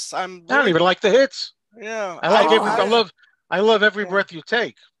Police. I don't even like the hits. Yeah, I love Every Breath You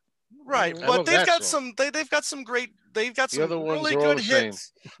Take. Right, but they've got some really good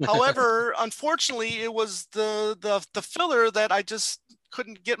hits. However, unfortunately, it was the filler that I just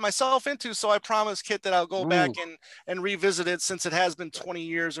couldn't get myself into. So I promised Kit that I'll go back and revisit it, since it has been 20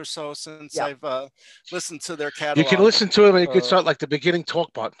 years or so since I've listened to their catalog. You can listen to it and you can start like the beginning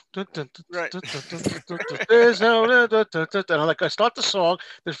talk part. Right. There's no I start the song,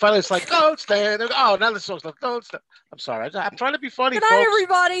 then finally it's like don't stand. Oh, now the song's like don't stand. I'm sorry. I'm trying to be funny. Good night,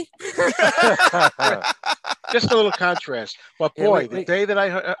 everybody. just a little contrast. But boy, Yeah, the day that I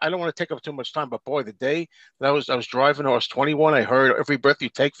heard, I don't want to take up too much time, but boy, the day that I was driving, I was 21. I heard Every Breath You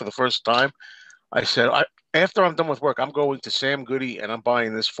Take for the first time. I said, after I'm done with work, I'm going to Sam Goody and I'm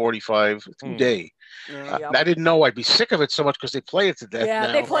buying this 45 today. Yep. I didn't know I'd be sick of it so much because they play it to death Yeah,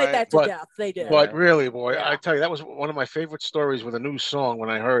 now. they played that to death. They did. But really, boy, Yeah. I tell you, that was one of my favorite stories with a new song when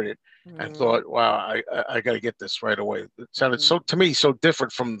I heard it and thought, wow, I got to get this right away. It sounded so, to me, so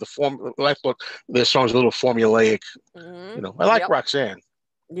different from the form. I thought their song's a little formulaic. You know, I like Roxanne.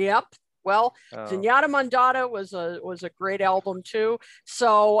 Yep. Well, Zenyatta Mondatta was a great album too.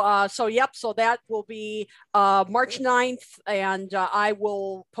 So so that will be March 9th, and I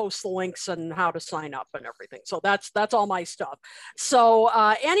will post the links and how to sign up and everything. So that's all my stuff. So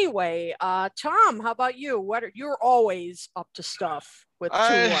anyway, Tom, how about you? You're always up to stuff with Two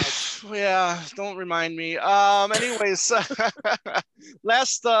Legs. Yeah, don't remind me. Anyways,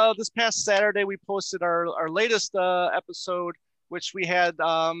 this past Saturday we posted our latest episode, which we had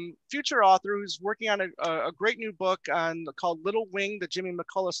future author who's working on a great new book called Little Wing, the Jimmy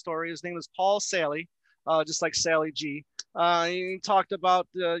McCullough story. His name is Paul Sally, just like Sally G. He talked about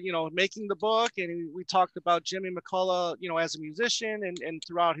making the book, and we talked about Jimmy McCullough, as a musician and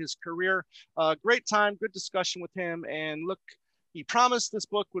throughout his career. Great time, good discussion with him, and look. He promised this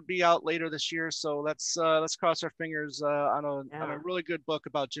book would be out later this year, so let's cross our fingers on a really good book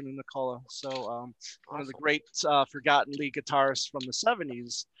about Jimmy McCullough. So one of the great forgotten lead guitarists from the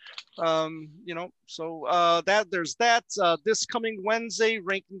 '70s. There's that. This coming Wednesday,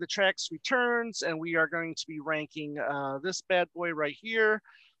 Ranking the Tracks returns, and we are going to be ranking this bad boy right here.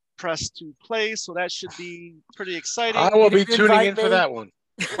 Press to play, so that should be pretty exciting. I will be tuning in for that one.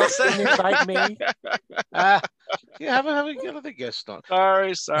 What's that? Invite me. Have another guest on.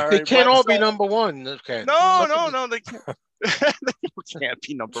 Sorry. They can't all be number one. Okay. No, they can't. They can't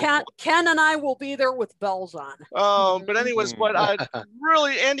be number one. Ken and I will be there with bells on. But anyways,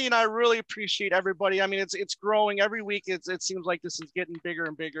 really, Andy and I really appreciate everybody. I mean, it's growing every week. It seems like this is getting bigger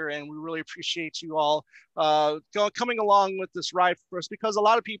and bigger, and we really appreciate you all coming along with this ride for us, because a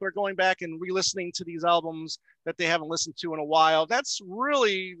lot of people are going back and re-listening to these albums that they haven't listened to in a while. That's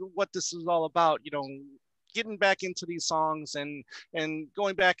really what this is all about, getting back into these songs and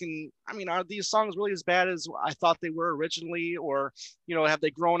going back and, I mean, are these songs really as bad as I thought they were originally, or have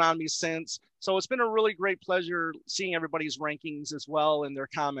they grown on me since? So it's been a really great pleasure seeing everybody's rankings as well and their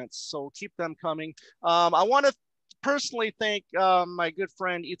comments, so keep them coming. I want to personally thank my good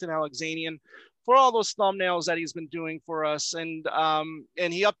friend Ethan Alexanian for all those thumbnails that he's been doing for us, and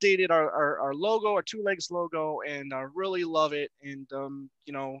he updated our logo, our Two Legs logo, and I really love it. And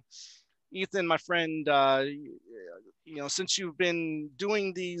Ethan, my friend, since you've been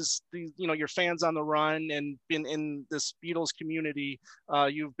doing these, your Fans on the Run and been in this Beatles community,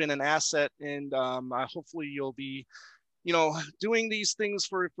 you've been an asset, and hopefully you'll be, doing these things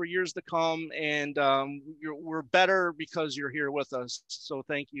for years to come. And we're better because you're here with us. So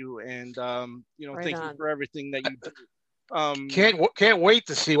thank you, and thank you for everything that you do. Can't wait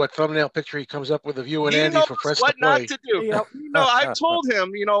to see what thumbnail picture he comes up with of you and Andy for Press to Play. What not to do. Yep. I've told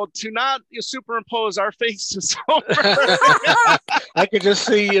him, to not superimpose our faces over. I could just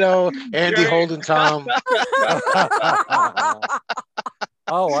see, Andy holding Tom.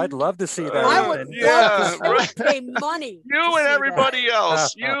 Oh, I'd love to see that. I would love to pay money. You and everybody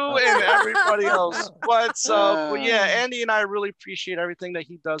else. But yeah, Andy and I really appreciate everything that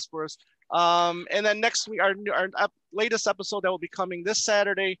he does for us. And then next week, our latest episode that will be coming this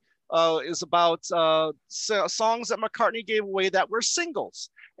Saturday is about songs that McCartney gave away that were singles.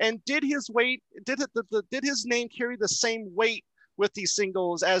 And did his name carry the same weight with these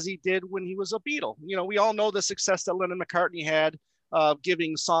singles as he did when he was a Beatle? We all know the success that Lennon McCartney had,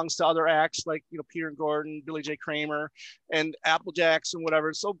 giving songs to other acts like Peter and Gordon, Billy J. Kramer, and Applejacks and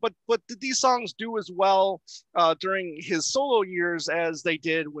whatever. So, but did these songs do as well during his solo years as they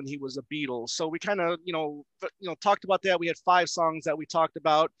did when he was a Beatle? So we kind of talked about that. We had 5 songs that we talked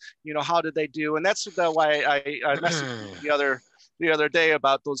about. How did they do? And that's why I messaged you the other day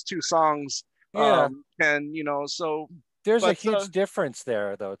about those 2 songs. Yeah. So. There's a huge difference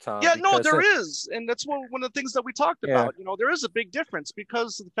there, though, Tom. Yeah, no, there is. And that's one of the things that we talked about. There is a big difference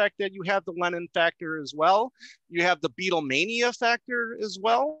because of the fact that you have the Lennon factor as well. You have the Beatlemania factor as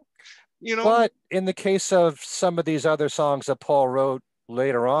well. But in the case of some of these other songs that Paul wrote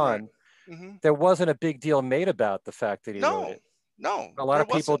later on, there wasn't a big deal made about the fact that he wrote it. No. A lot of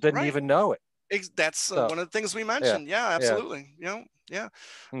people didn't even know it. That's one of the things we mentioned. Yeah, absolutely. Yeah.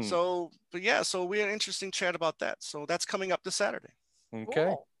 So we had an interesting chat about that. So that's coming up this Saturday. Okay.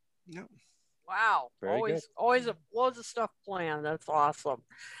 Cool. Yeah. Wow. Very good. Always loads of stuff planned. That's awesome.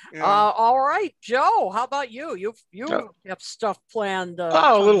 Yeah. All right, Joe, how about you? You have stuff planned. A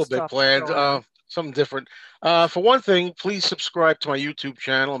Ton of little bit stuff planned. going on. Something different. For one thing, please subscribe to my YouTube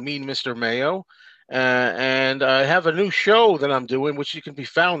channel, Mean Mr. Mayo. And I have a new show that I'm doing, which you can be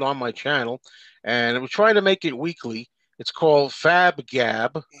found on my channel. And we're trying to make it weekly. It's called Fab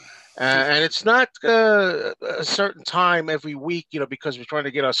Gab. And it's not a certain time every week, because we're trying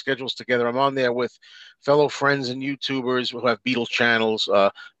to get our schedules together. I'm on there with fellow friends and YouTubers who have Beatles channels,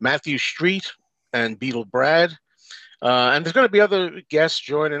 Matthew Street and Beatle Brad. And there's going to be other guests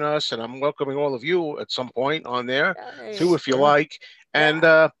joining us, and I'm welcoming all of you at some point on there too, if you like. And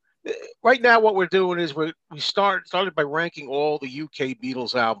right now, what we're doing is we started by ranking all the UK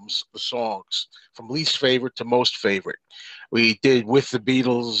Beatles albums, the songs from least favorite to most favorite. We did With the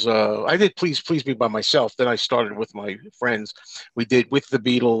Beatles. I did Please Me by myself. Then I started with my friends. We did With the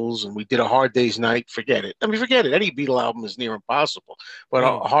Beatles, and we did A Hard Day's Night. Forget it. I mean, forget it. Any Beatle album is near impossible, but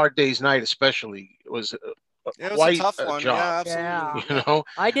A Hard Day's Night especially was It was quite a tough one. job. Yeah, absolutely.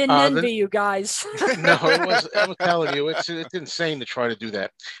 I didn't envy you guys. No, it was. I'm telling you, it's insane to try to do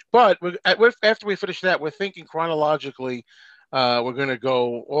that. But after we finish that, we're thinking chronologically. We're going to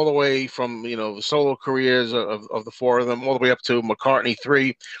go all the way from the solo careers of the four of them, all the way up to McCartney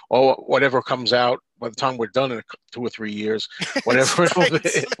 3, or whatever comes out by the time we're done in 2 or 3 years, whatever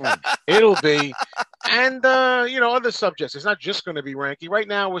it'll be, and other subjects. It's not just going to be ranking. Right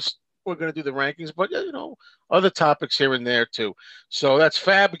now, we're going to do the rankings, but other topics here and there too. So that's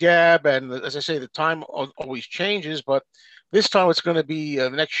Fab Gab, and as I say, the time always changes, but this time it's going to be the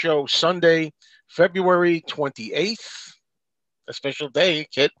next show Sunday, February 28th. A special day,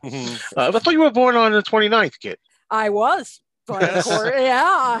 Kit. I thought you were born on the 29th, Kit. I was, but of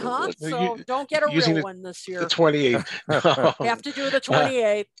course, So don't get a real one this year. The 28th. Have to do the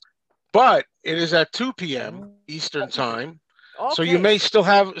 28th. But it is at 2 p.m. Eastern time. Okay. So you may still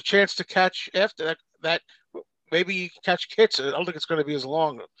have a chance to catch after that. Maybe you can catch Kit's. I don't think it's going to be as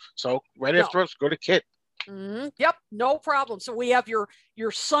long. So after us, go to Kit. Mm-hmm. Yep, no problem. So we have your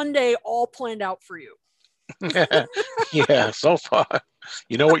Sunday all planned out for you. Yeah, so far.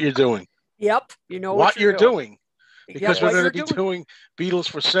 You know what you're doing. Yep, you know what you're doing. Because we're going to be doing Beatles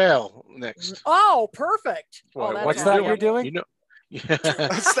for Sale next. Oh, perfect. What's that you're doing?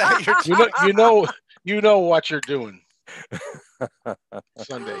 What's that you know what you're doing.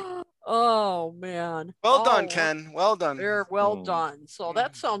 Sunday. Oh man. Well done, Ken. Well done. Very well done. So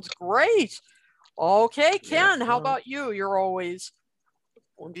that sounds great. Okay, Ken, how about you? You're always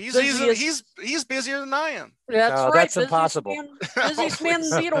he's busier than I am. That's right. That's impossible. Busiest man in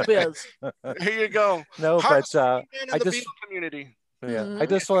Beatle biz. Here you go. No, but the Beatle community. Yeah, I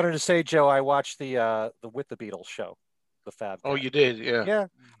just wanted to say, Joe, I watched the With the Beatles show, the Fab. Oh, you did, yeah. Yeah,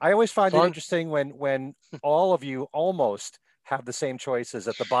 I always find it interesting when all of you almost have the same choices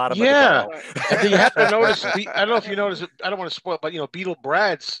at the bottom. Yeah, of the and you have to notice. I don't know if you noticed. I don't want to spoil, but Beatle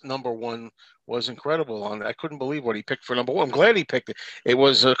Brad's number one was incredible. I couldn't believe what he picked for number one. I'm glad he picked it. It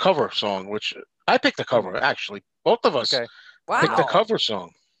was a cover song, which I picked the cover actually. Both of us picked the cover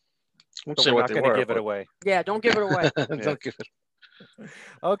song. We're not going to give it away. Yeah, don't give it away. Don't give it.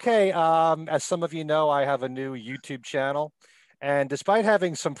 Okay, as some of you know, I have a new YouTube channel. And despite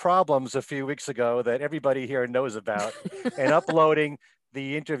having some problems a few weeks ago that everybody here knows about, and uploading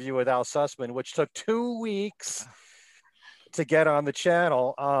the interview with Al Sussman, which took 2 weeks to get on the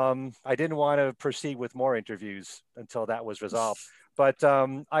channel, I didn't want to proceed with more interviews until that was resolved. But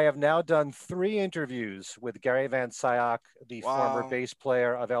I have now done 3 interviews with Gary Van Sciac, the former bass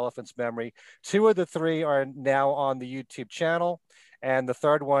player of Elephant's Memory. 2 of the 3 are now on the YouTube channel. And the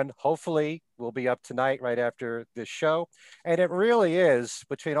third one, hopefully, will be up tonight right after this show. And it really is,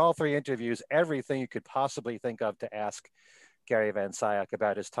 between all 3 interviews, everything you could possibly think of to ask Gary Van Sciac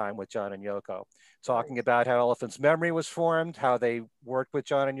about his time with John and Yoko. Talking about how Elephant's Memory was formed, how they worked with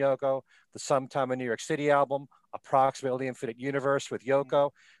John and Yoko, the Sometime in New York City album, Approximately Infinite Universe with Yoko,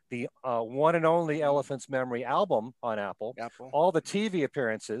 the one and only Elephant's Memory album on Apple, all the TV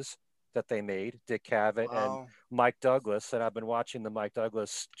appearances that they made, Dick Cavett and Mike Douglas. And I've been watching the Mike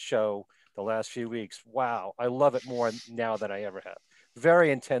Douglas show the last few weeks. Wow, I love it more now than I ever have.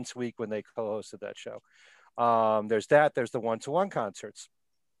 Very intense week when they co-hosted that show. There's that. There's the one-to-one concerts.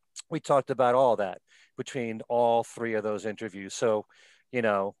 We talked about all that between all 3 of those interviews. So,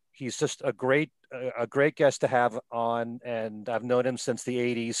 he's just a great guest to have on, and I've known him since the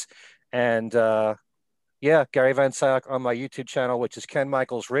 80s. And Gary Van Sciac on my YouTube channel, which is Ken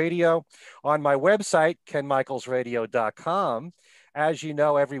Michaels Radio. On my website, kenmichaelsradio.com. As you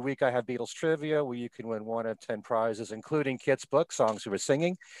know, every week I have Beatles trivia where you can win 1 of 10 prizes, including Kit's book, Songs We Were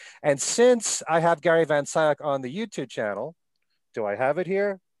Singing. And since I have Gary Van Syck on the YouTube channel, do I have it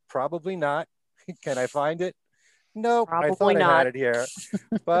here? Probably not. Can I find it? Nope. I thought I had it here,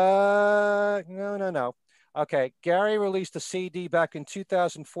 but no. Okay, Gary released a CD back in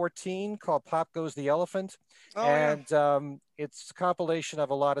 2014 called Pop Goes the Elephant. And it's a compilation of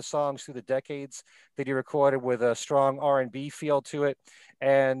a lot of songs through the decades that he recorded with a strong R&B feel to it.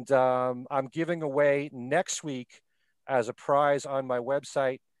 And I'm giving away next week as a prize on my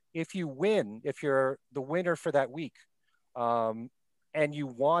website. If you win, if you're the winner for that week, and you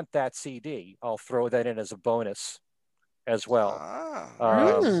want that CD, I'll throw that in as a bonus as well.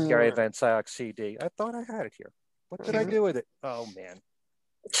 Gary Van Syck CD. I thought I had it here. What did I do with it? Oh, man.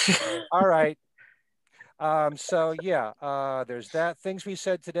 All right. So yeah, there's that. Things we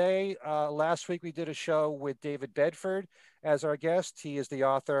said today. Last week we did a show with David Bedford as our guest. He is the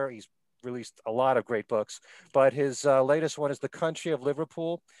author. He's released a lot of great books, but his latest one is The Country of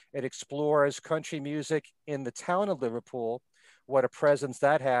Liverpool. It explores country music in the town of Liverpool, what a presence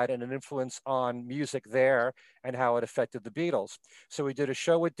that had and an influence on music there and how it affected the Beatles. So we did a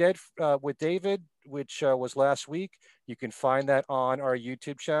show with David, which was last week. You can find that on our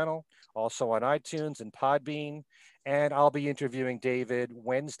YouTube channel, also on iTunes and Podbean. And I'll be interviewing David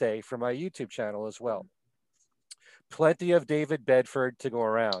Wednesday for my YouTube channel as well. Plenty of David Bedford to go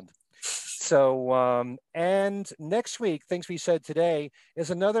around. So, and next week, Things We Said Today is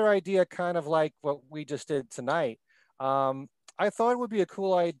another idea kind of like what we just did tonight. I thought it would be a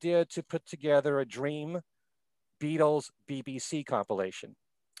cool idea to put together a dream Beatles BBC compilation.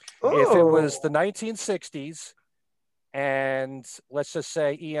 If it was the 1960s and let's just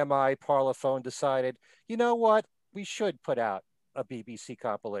say EMI Parlophone decided, you know what, we should put out a BBC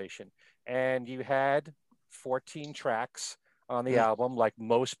compilation. And you had 14 tracks on the album, like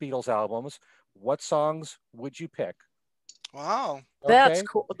most Beatles albums. What songs would you pick? Wow. That's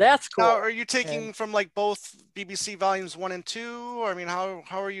cool. That's cool. Now, are you taking from like both BBC volumes 1 and 2? Or I mean, how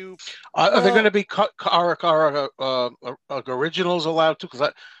are you? Are there going to be originals allowed too?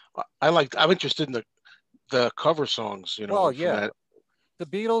 Because I'm interested in the cover songs. You know. Well, yeah. The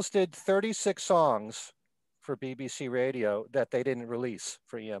Beatles did 36 songs for BBC Radio that they didn't release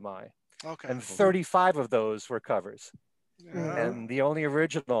for EMI. Okay. And 35 of those were covers. Yeah. And the only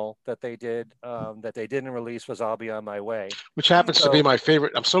original that they did that they didn't release was I'll Be On My Way. Which happens to be my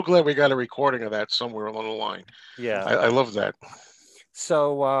favorite. I'm so glad we got a recording of that somewhere along the line. Yeah. I love that.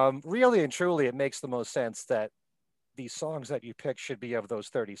 So really and truly, it makes the most sense that these songs that you pick should be of those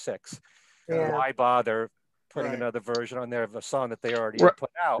 36. Yeah. Why bother putting another version on there of a song that they already put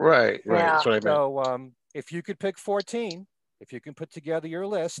out? Right. That's what I meant. So if you could pick 14, if you can put together your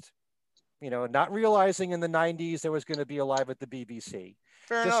list, you know, not realizing in the 90s there was going to be a live at the BBC.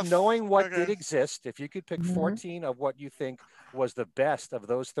 Fair Just enough. knowing what did exist, if you could pick 14 of what you think was the best of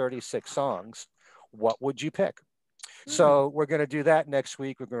those 36 songs, what would you pick? So we're going to do that next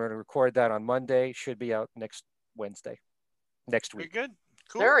week. We're going to record that on Monday. Should be out next Wednesday, next week. Very good.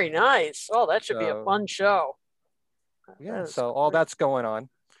 Cool. Very nice. Oh, that should be a fun show. Yeah, so all that's going on.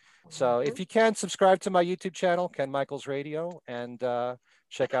 So if you can, subscribe to my YouTube channel, Ken Michaels Radio, and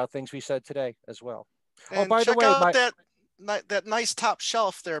check out Things We Said Today as well. And by the way, that nice top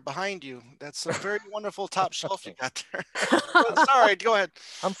shelf there behind you. That's a very wonderful top shelf you got there. Sorry, go ahead.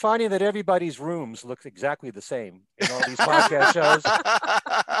 I'm finding that everybody's rooms look exactly the same in all these podcast shows.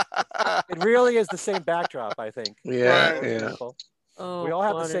 It really is the same backdrop, I think. Yeah. Oh, we all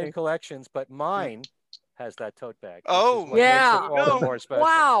have the same collections, but mine has that tote bag. Oh, yeah. All the more special.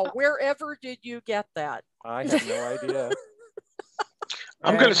 Wow. Wherever did you get that? I have no idea.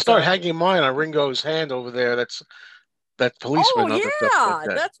 I'm going to start hanging mine on Ringo's hand over there. That's that policeman. Oh,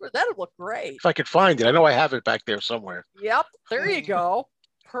 yeah. That'll look great. If I could find it. I know I have it back there somewhere. Yep. There you go.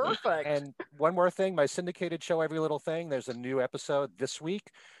 Perfect. And one more thing, my syndicated show, Every Little Thing, there's a new episode this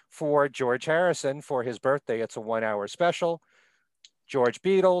week for George Harrison for his birthday. It's a 1-hour special. George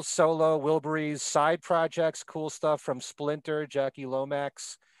Beatles, solo, Wilburys, side projects, cool stuff from Splinter, Jackie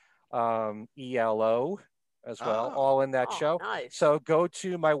Lomax, ELO as well, all in that show. Nice. So go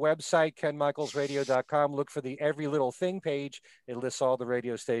to my website, kenmichaelsradio.com, look for the Every Little Thing page. It lists all the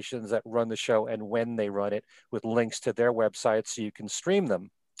radio stations that run the show and when they run it with links to their websites so you can stream them.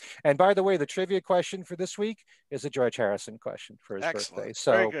 And by the way, the trivia question for this week is a George Harrison question for his birthday.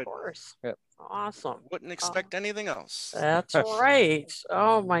 So, very good. Of course. Yeah. Awesome. Wouldn't expect anything else. That's right.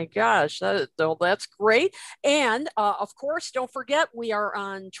 Oh my gosh, that's great. And of course, don't forget we are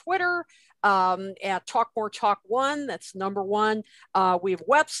on Twitter at Talk More Talk 1. That's number 1. We have a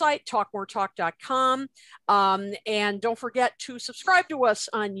website, talkmoretalk.com. And don't forget to subscribe to us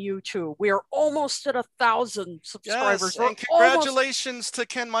on YouTube. We are almost at 1,000 subscribers. Yes, and congratulations to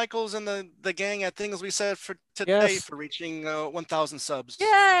Ken Michaels and the gang at Things We Said for today for reaching 1,000 subs.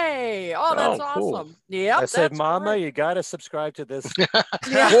 Yay! Oh, that's cool. awesome. Yeah, I said, Mama, you got to subscribe to this.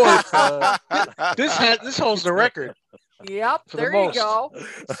 This holds the record. Yep, there you go.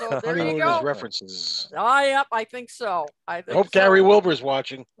 So there you go. References. Yep, I think so. I hope Gary Wilbur's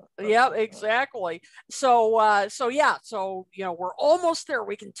watching. Yep, exactly. So yeah, so we're almost there.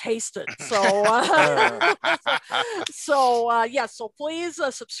 We can taste it. So yeah, so please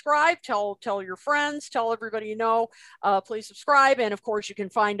subscribe. Tell your friends. Tell everybody you know. Please subscribe, and of course you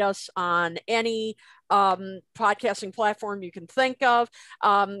can find us on any podcasting platform you can think of.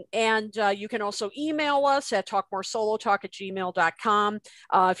 And you can also email us at talkmoresolotalk@gmail.com.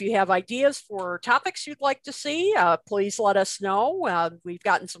 If you have ideas for topics you'd like to see, please let us know. We've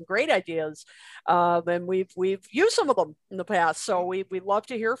gotten some great ideas, and we've used some of them in the past. So we'd love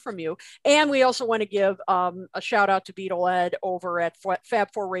to hear from you. And we also want to give a shout out to Beatle Ed over at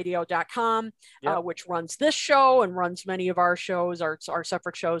fab4radio.com, which runs this show and runs many of our shows, our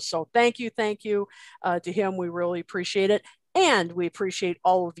separate shows. So thank you to him. We really appreciate it. And we appreciate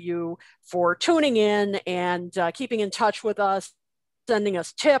all of you for tuning in and keeping in touch with us, sending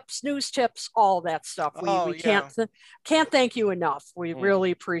us tips, news tips, all that stuff. We can't thank you enough. We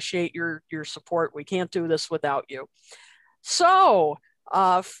really appreciate your support. We can't do this without you. So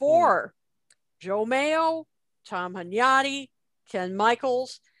for Joe Mayo, Tom Hunyadi, Ken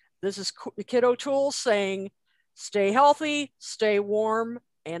Michaels, this is Kid O'Toole saying, stay healthy, stay warm,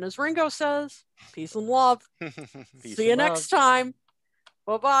 and as Ringo says, peace and love. See you next time.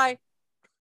 Bye-bye.